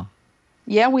 10 now?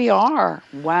 Yeah, we are.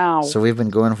 Wow. So we've been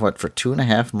going, for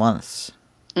 2.5 months?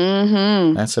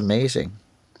 Mm-hmm. That's amazing.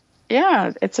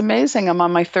 Yeah, it's amazing. I'm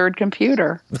on my 3rd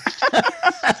computer.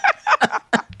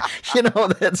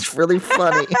 That's really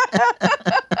funny.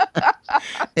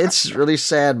 It's really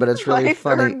sad, but it's really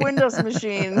funny. My 3rd Windows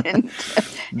machine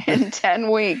in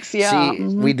 10 weeks. Yeah. See,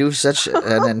 we do such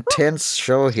an intense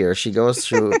show here. She goes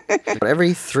through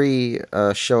every 3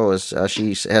 shows.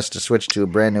 She has to switch to a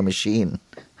brand new machine.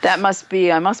 I must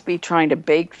be trying to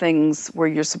bake things where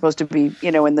you're supposed to be,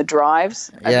 in the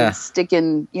drives. Yeah. Stick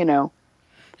in, Have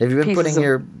you been putting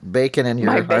your bacon in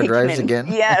your hard drives again?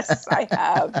 Yes, I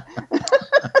have.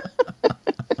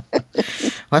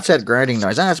 What's that grinding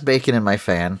noise? It's bacon in my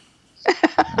fan.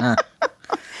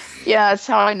 Yeah, that's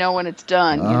how I know when it's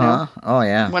done, Oh,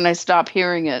 yeah. When I stop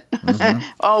hearing it.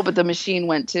 Mm-hmm. But the machine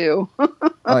went too.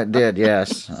 Oh, it did,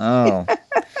 yes. Oh.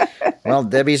 Well,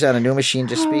 Debbie's on a new machine.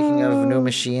 Just speaking of new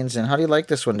machines, and how do you like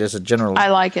this one? There's a general I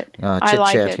like it. I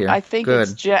like it. Here. I think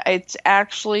it's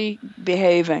actually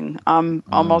behaving.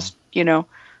 Almost,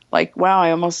 wow,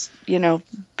 I almost,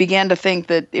 began to think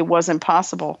that it wasn't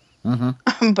possible.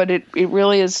 Mm-hmm. But it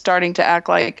really is starting to act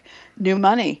like new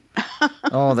money.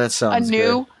 Oh, that sounds good. A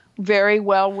new, very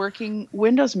well-working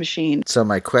Windows machine. So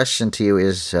my question to you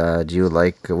is, do you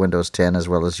like Windows 10 as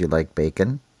well as you like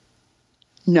bacon?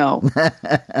 No.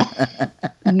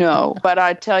 No, but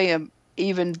I tell you,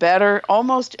 even better,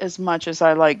 almost as much as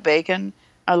I like bacon,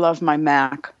 I love my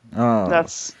Mac. Oh.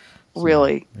 That's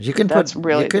really, you can put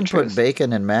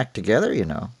bacon and Mac together,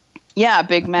 Yeah,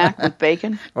 Big Mac with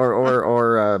bacon.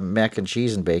 or mac and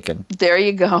cheese and bacon. There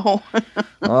you go.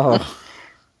 Oh.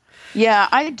 Yeah,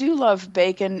 I do love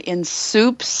bacon in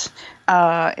soups,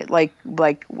 like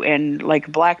black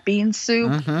bean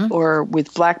soup, mm-hmm. or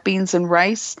with black beans and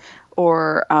rice,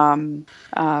 or bacon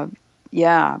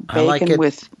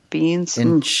with beans.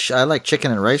 I like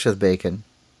chicken and rice with bacon.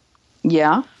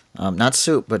 Yeah. Not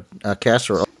soup, but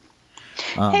casserole.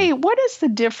 Hey, what is the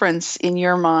difference in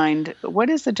your mind? What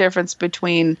is the difference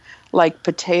between like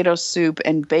potato soup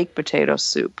and baked potato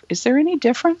soup? Is there any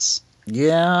difference?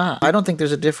 Yeah, I don't think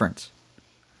there's a difference.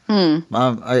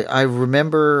 I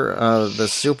remember the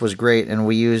soup was great, and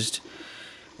we used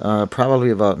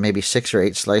probably about maybe 6 or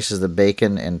 8 slices of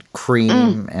bacon and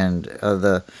cream, and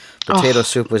the potato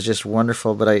soup was just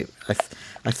wonderful. But I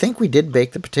think we did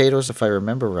bake the potatoes, if I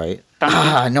remember right.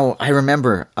 No, I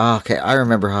remember. Okay, I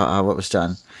remember how it was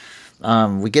done.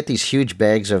 We get these huge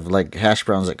bags of like hash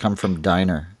browns that come from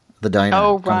Diner. The dinah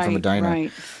Oh, come from a right, dinah.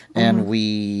 right. And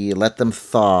we let them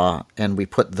thaw, and we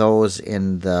put those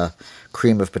in the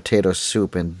cream of potato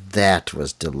soup, and that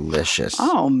was delicious.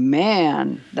 Oh,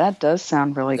 man. That does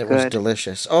sound really It was good.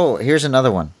 delicious. Oh, here's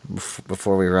another one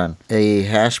before we run. A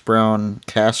hash brown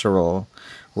casserole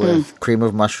with cream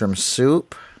of mushroom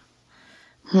soup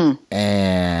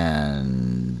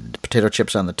and potato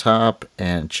chips on the top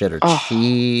and cheddar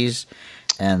cheese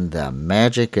and the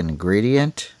magic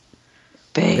ingredient,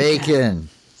 bacon.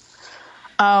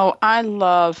 Oh, I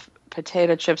love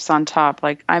potato chips on top.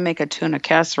 Like, I make a tuna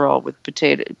casserole with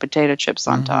potato chips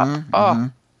on top. I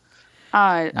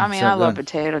mean, so I love good.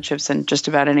 potato chips in just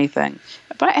about anything.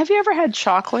 But have you ever had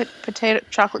chocolate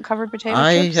covered potato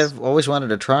I chips? have always wanted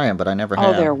to try them, but I never Oh,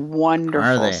 have. they're wonderful.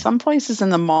 Are they? Some places in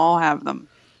the mall have them.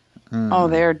 Oh,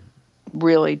 they're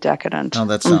really decadent. Oh,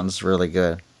 that sounds really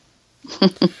good.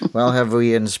 Well, have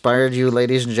we inspired you,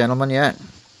 ladies and gentlemen, yet?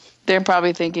 They're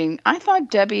probably thinking, I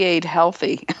thought Debbie ate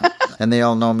healthy. And they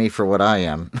all know me for what I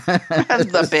am.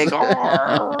 The big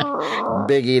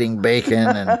Big eating bacon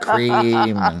and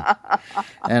cream.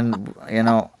 And, you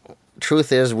know,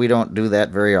 truth is we don't do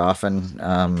that very often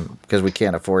because we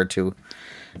can't afford to.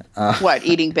 What,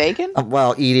 eating bacon?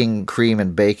 Well, eating cream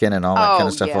and bacon and all that kind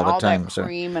of stuff all the time. That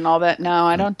cream and all that. No,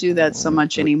 I don't do that so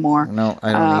much anymore. No,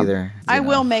 I don't either. I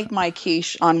will make my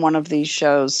quiche on one of these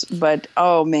shows, but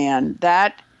oh man,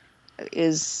 that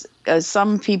is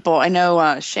some people I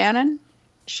know. Shannon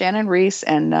Reese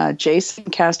and Jason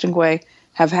Castonguay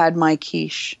have had my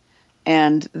quiche,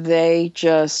 and they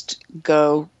just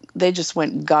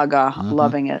went gaga,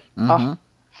 loving it. Oh,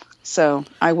 so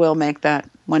I will make that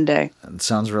one day. It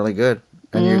sounds really good.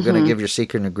 And you're going to give your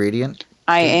secret ingredient?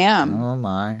 I am. Oh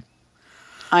my!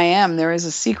 I am. There is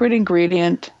a secret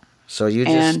ingredient. So you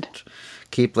just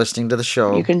keep listening to the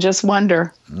show. You can just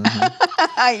wonder.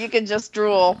 You can just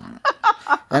drool.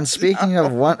 And speaking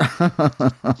of what,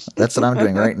 that's what I'm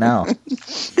doing right now.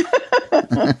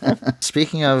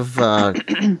 Speaking of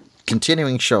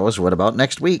continuing shows, what about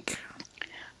next week?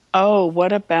 Oh,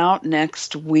 what about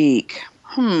next week?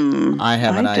 I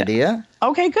have an idea.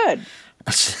 Okay, good.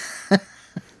 Of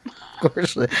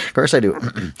course I do.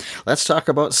 Let's talk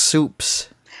about soups.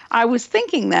 I was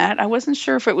thinking that. I wasn't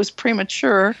sure if it was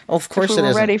premature. Oh, of course if we it were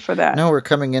isn't. ready for that. No, we're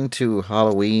coming into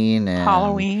Halloween. And,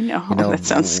 Halloween? Oh, that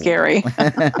sounds scary.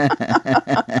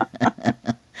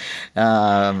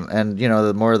 and, you know,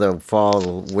 the more the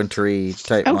fall, wintry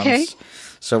type months.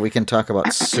 So we can talk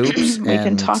about soups We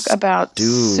can talk about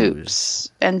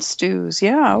soups and stews.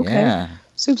 Yeah, okay. Yeah.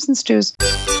 Soups and stews.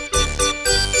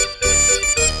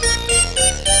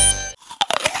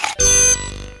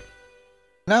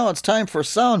 Now it's time for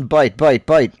sound bite, bite,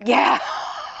 bite. Yeah.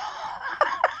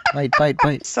 Bite, bite,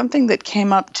 bite. Something that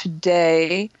came up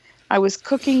today, I was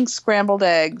cooking scrambled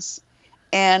eggs,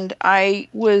 and I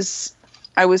was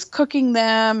cooking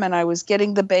them, and I was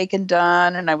getting the bacon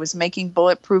done, and I was making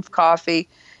bulletproof coffee.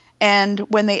 And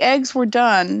when the eggs were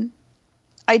done,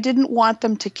 I didn't want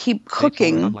them to keep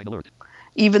cooking,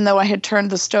 even though I had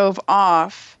turned the stove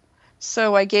off.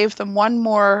 So I gave them one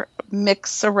more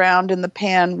mix around in the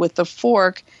pan with the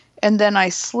fork, and then I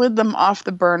slid them off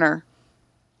the burner.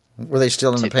 Were they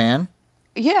still in the pan?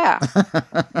 Yeah,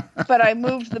 but I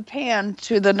moved the pan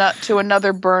to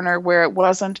another burner where it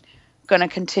wasn't going to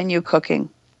continue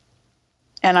cooking.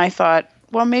 And I thought,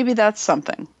 well, maybe that's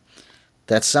something.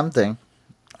 That's something.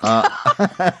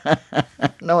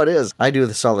 No, it is. I do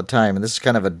this all the time, and this is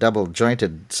kind of a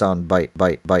double-jointed sound bite,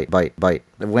 bite, bite, bite, bite.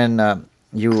 When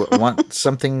you want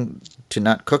something to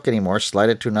not cook anymore, slide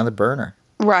it to another burner.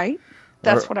 Right.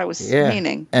 That's what I was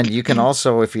meaning. And you can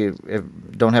also, if you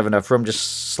don't have enough room,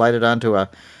 just slide it onto a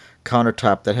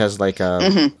countertop that has like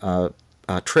a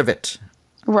trivet.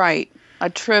 Right. A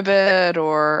trivet,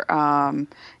 or,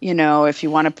 if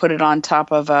you want to put it on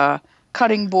top of a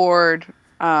cutting board,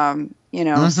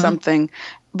 something.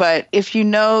 But if you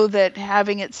know that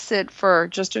having it sit for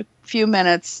just a few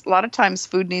minutes, a lot of times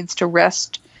food needs to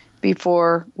rest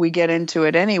before we get into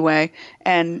it anyway.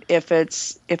 And if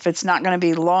it's not going to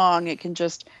be long, it can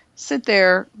just sit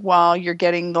there while you're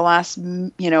getting the last,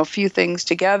 few things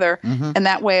together. And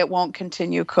that way it won't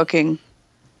continue cooking.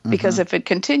 Because if it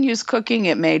continues cooking,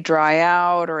 it may dry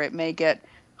out, or it may get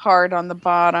hard on the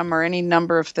bottom, or any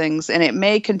number of things. And it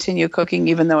may continue cooking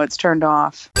even though it's turned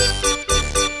off.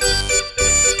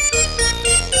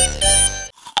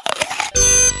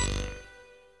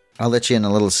 I'll let you in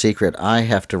a little secret. I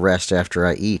have to rest after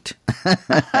I eat.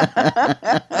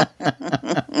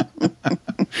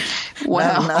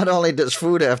 Wow. Not only does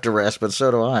food have to rest, but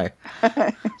so do I.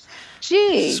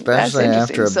 Gee, Especially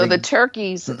that's after interesting. a So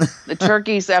big- the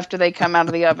turkeys after they come out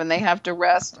of the oven, they have to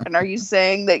rest. And are you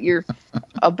saying that you're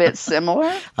a bit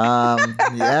similar? Yeah,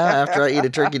 after I eat a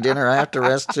turkey dinner, I have to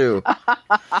rest too.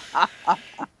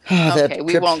 Okay,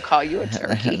 we won't call you a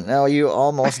turkey. No, you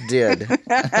almost did.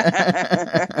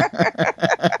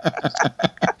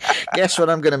 Guess what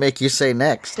I'm going to make you say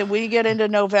next? Till we get into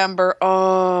November,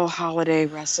 holiday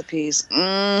recipes.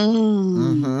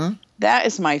 That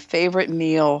is my favorite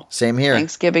meal. Same here.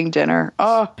 Thanksgiving dinner.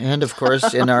 Oh, And of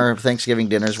course, in our Thanksgiving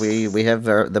dinners, we have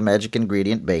the magic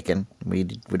ingredient, bacon. We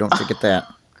don't forget that.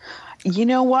 you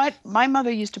know what? My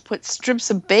mother used to put strips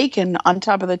of bacon on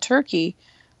top of the turkey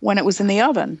when it was in the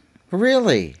oven.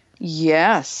 Really?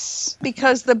 Yes,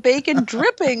 because the bacon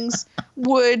drippings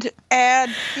would add,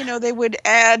 they would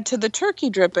add to the turkey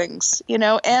drippings,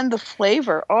 and the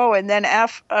flavor. Oh, and then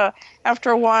after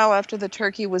a while, after the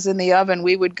turkey was in the oven,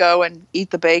 we would go and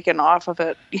eat the bacon off of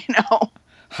it,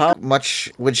 How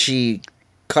much would she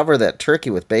cover that turkey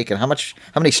with bacon? How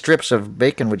many strips of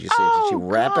bacon would you say? Did she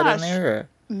wrap it in there? Or?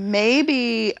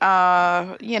 Maybe,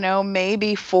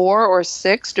 maybe 4 or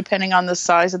 6, depending on the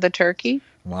size of the turkey.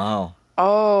 Wow.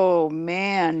 Oh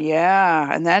man,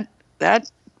 yeah, and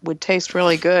that would taste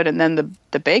really good, and then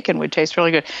the bacon would taste really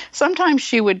good. Sometimes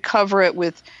she would cover it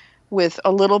with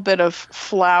a little bit of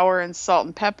flour and salt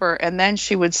and pepper, and then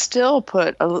she would still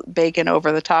put bacon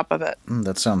over the top of it.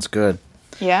 That sounds good.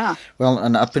 Yeah. Well,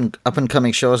 on up and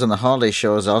coming shows and the holiday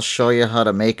shows, I'll show you how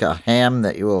to make a ham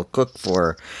that you will cook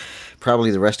for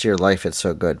probably the rest of your life. It's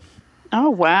so good.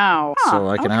 Oh wow! So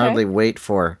I can hardly wait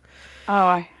for.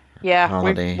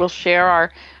 Holiday. We'll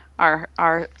share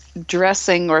our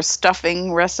dressing or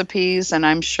stuffing recipes, and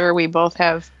I'm sure we both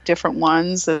have different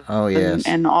ones. Oh yes,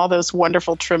 and all those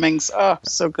wonderful trimmings. Oh,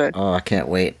 so good. Oh, I can't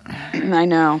wait. I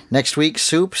know. Next week,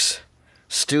 soups,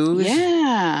 stews.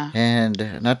 Yeah.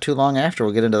 And not too long after,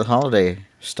 we'll get into the holiday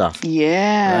stuff.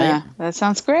 Yeah. Right? That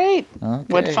sounds great. Okay.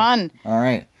 What fun. All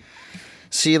right.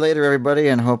 See you later, everybody,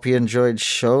 and hope you enjoyed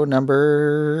show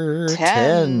number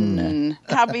 10.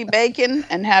 Happy bacon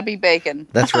and happy bacon.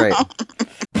 That's right.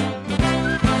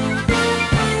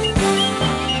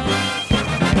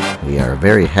 We are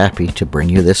very happy to bring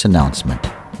you this announcement.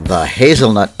 The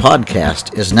Hazelnut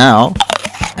Podcast is now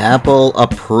Apple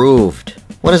approved.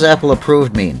 What does Apple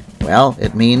approved mean? Well,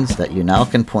 it means that you now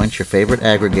can point your favorite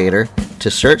aggregator to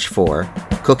search for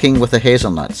Cooking with the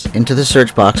Hazelnuts. Into the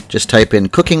search box, just type in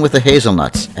Cooking with the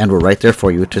Hazelnuts, and we're right there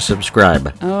for you to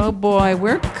subscribe. Oh boy,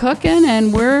 we're cooking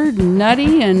and we're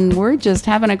nutty and we're just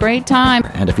having a great time.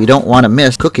 And if you don't want to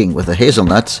miss Cooking with the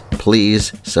Hazelnuts,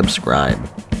 please subscribe.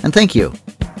 And thank you.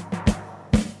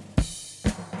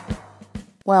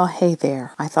 Well, hey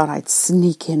there. I thought I'd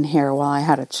sneak in here while I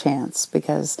had a chance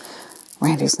because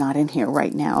Randy's not in here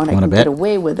right now and I can get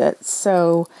away with it.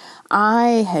 So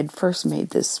I had first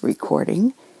made this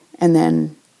recording and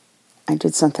then I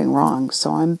did something wrong.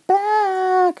 So I'm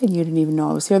back and you didn't even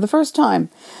know I was here the first time.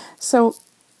 So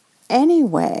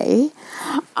anyway,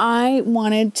 I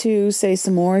wanted to say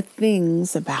some more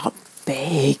things about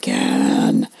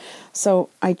bacon. So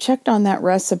I checked on that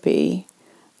recipe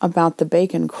about the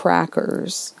bacon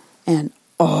crackers and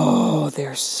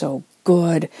they're so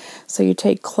good. So you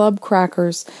take club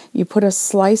crackers, you put a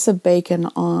slice of bacon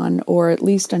on, or at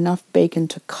least enough bacon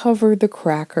to cover the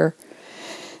cracker,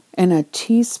 and a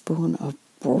teaspoon of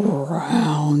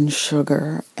brown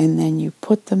sugar, and then you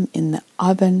put them in the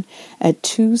oven at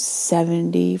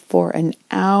 270 for an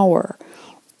hour.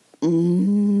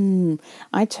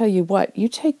 I tell you what, you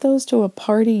take those to a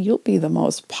party, you'll be the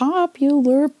most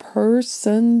popular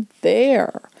person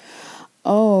there.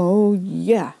 Oh,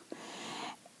 yeah.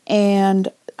 And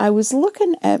I was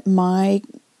looking at my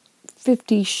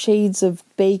 50 Shades of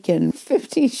Bacon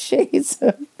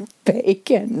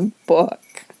book.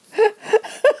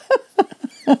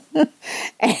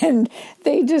 And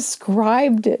they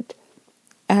described it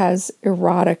as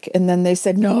erotic. And then they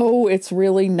said, no, it's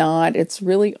really not. It's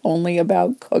really only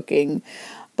about cooking.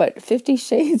 But 50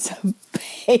 Shades of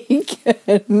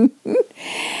Bacon.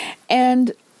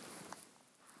 And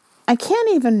I can't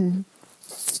even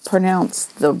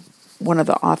pronounce one of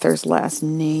the author's last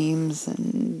names,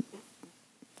 and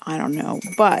I don't know.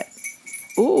 But,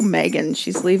 Megan,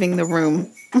 she's leaving the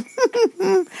room.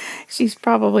 She's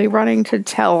probably running to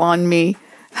tell on me.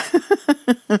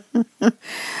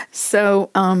 So,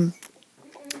 some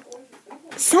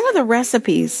of the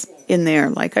recipes in there,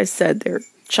 like I said, they're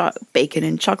bacon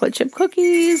and chocolate chip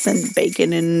cookies and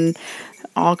bacon and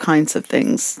all kinds of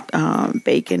things.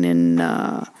 Bacon in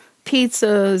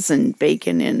pizzas and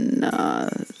bacon in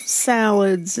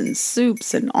salads and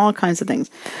soups and all kinds of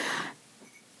things.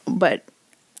 But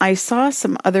I saw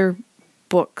some other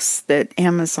books that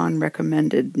Amazon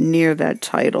recommended near that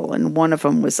title, and one of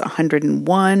them was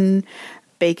 101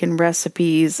 bacon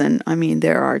recipes, and I mean,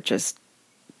 there are just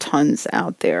tons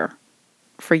out there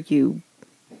for you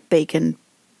bacon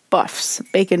buffs,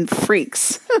 bacon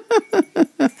freaks.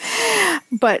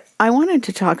 But I wanted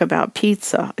to talk about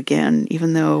pizza again,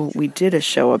 even though we did a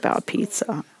show about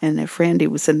pizza. And if Randy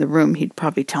was in the room, he'd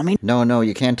probably tell me, No,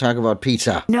 you can't talk about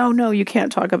pizza. No, you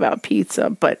can't talk about pizza.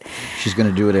 But she's going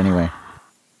to do it anyway.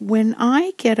 When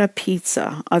I get a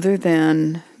pizza, other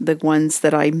than the ones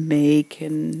that I make,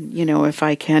 and, if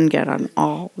I can get an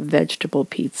all-vegetable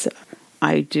pizza,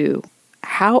 I do.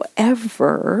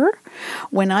 However,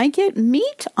 when I get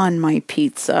meat on my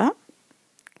pizza,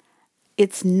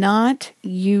 it's not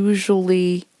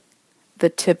usually the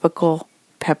typical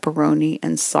pepperoni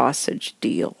and sausage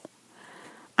deal.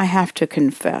 I have to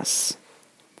confess,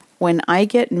 when I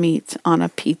get meat on a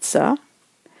pizza,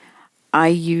 I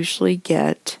usually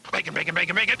get bacon,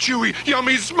 chewy,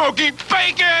 yummy, smoky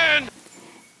bacon!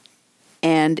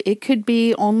 And it could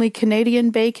be only Canadian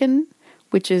bacon,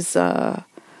 which is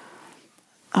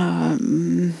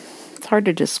it's hard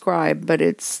to describe, but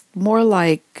it's more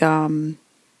like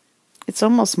it's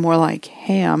almost more like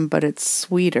ham, but it's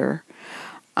sweeter.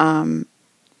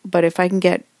 But if I can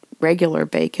get regular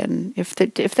bacon, if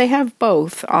they have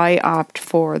both, I opt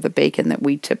for the bacon that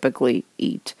we typically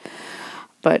eat.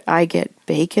 But I get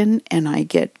bacon and I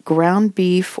get ground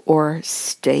beef or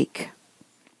steak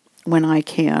when I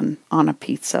can on a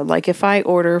pizza. Like if I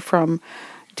order from,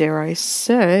 dare I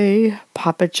say,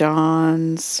 Papa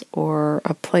John's or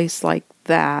a place like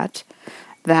that,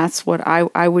 that's what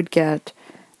I would get.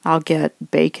 I'll get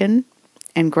bacon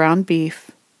and ground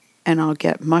beef, and I'll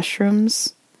get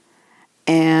mushrooms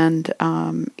and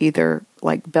either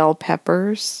like bell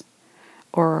peppers,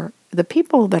 or the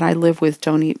people that I live with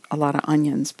don't eat a lot of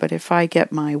onions, but if I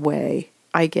get my way,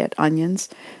 I get onions,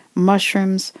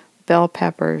 mushrooms, bell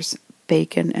peppers,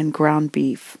 bacon, and ground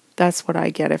beef. That's what I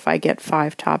get if I get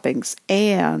 5 toppings.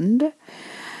 And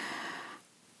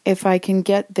if I can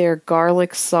get their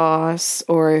garlic sauce,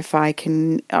 or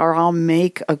I'll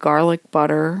make a garlic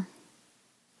butter,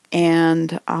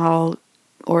 and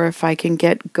or if I can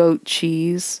get goat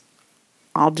cheese,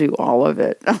 I'll do all of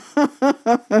it.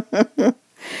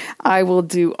 I will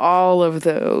do all of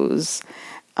those.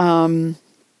 I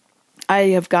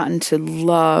have gotten to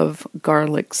love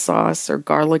garlic sauce or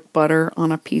garlic butter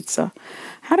on a pizza.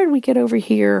 How did we get over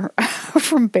here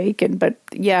from bacon? But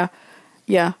yeah,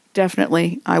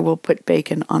 definitely I will put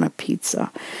bacon on a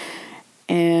pizza.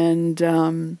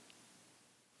 And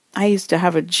I used to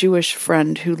have a Jewish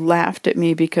friend who laughed at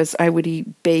me because I would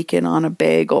eat bacon on a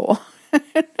bagel.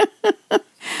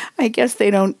 I guess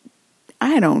I don't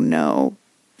know.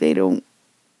 They don't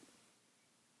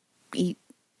eat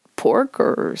pork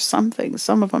or something.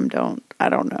 Some of them don't. I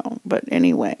don't know. But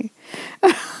anyway.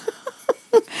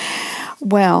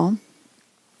 Well,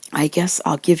 I guess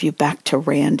I'll give you back to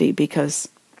Randy because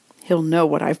he'll know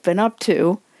what I've been up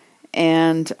to.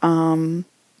 And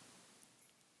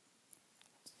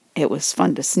it was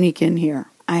fun to sneak in here.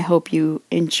 I hope you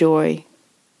enjoy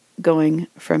going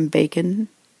from bacon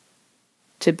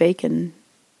to bacon.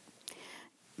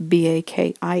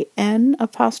 BAKIN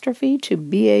apostrophe to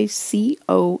BACON.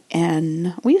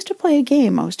 We used to play a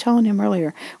game. I was telling him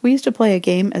earlier. We used to play a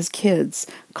game as kids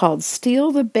called Steal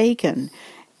the Bacon.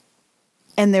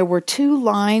 And there were 2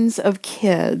 lines of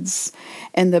kids,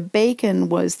 and the bacon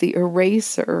was the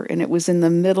eraser, and it was in the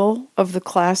middle of the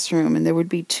classroom, and there would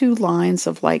be 2 lines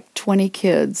of like 20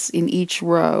 kids in each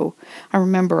row. I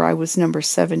remember I was number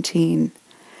 17.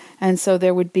 And so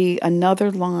there would be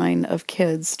another line of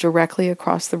kids directly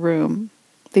across the room.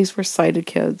 These were sighted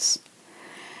kids.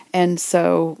 And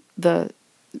so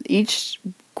each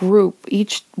group,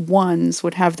 each ones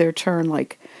would have their turn.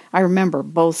 Like, I remember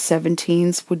both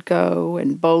 17s would go,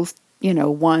 and both,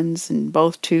 ones and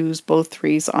both 2s, both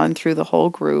 3s on through the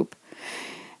whole group.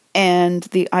 And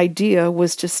the idea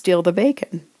was to steal the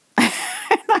bacon.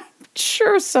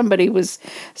 Sure, somebody was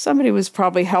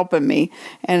probably helping me,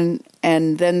 and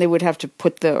then they would have to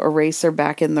put the eraser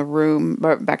back in the room,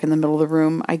 back in the middle of the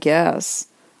room, I guess.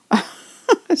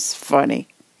 It's funny.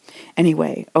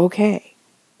 Anyway, okay,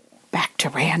 back to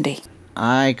Randy.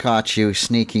 I caught you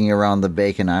sneaking around the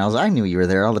bacon aisles. I knew you were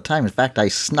there all the time. In fact, I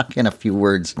snuck in a few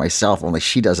words myself, only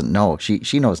she doesn't know.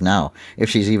 She knows now, if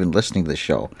she's even listening to the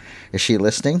show. Is she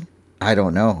listening? I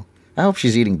don't know. I hope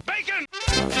she's eating Bacon!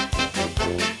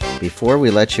 before we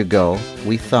let you go,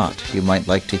 we thought you might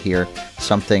like to hear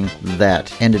something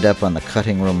that ended up on the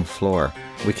cutting room floor.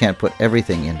 We can't put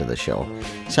everything into the show.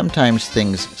 Sometimes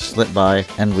things slip by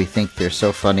and we think they're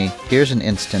so funny. Here's an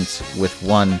instance with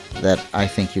one that I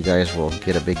think you guys will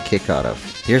get a big kick out of.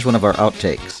 Here's one of our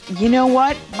outtakes. You know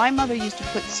what? My mother used to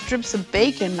put strips of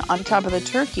bacon on top of the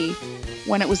turkey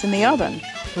when it was in the oven.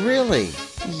 Really?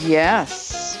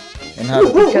 Yes. And how?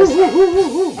 Because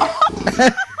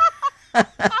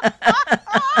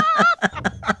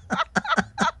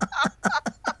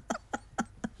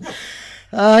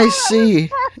I see.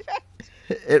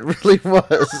 It really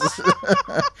was.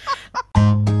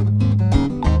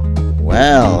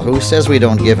 Well, who says we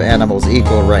don't give animals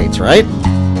equal rights, right?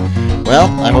 Well,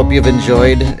 I hope you've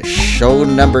enjoyed show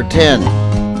number 10.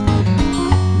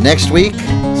 Next week,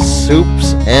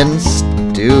 soups and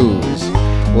stews.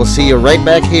 We'll see you right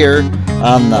back here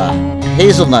on the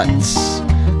Hazelnuts.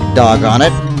 Doggone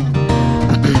it.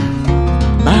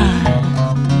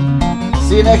 Bye.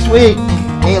 See you next week.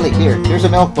 Haley, here's a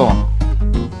milk bone.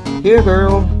 Here,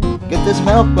 girl, get this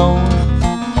milk bone.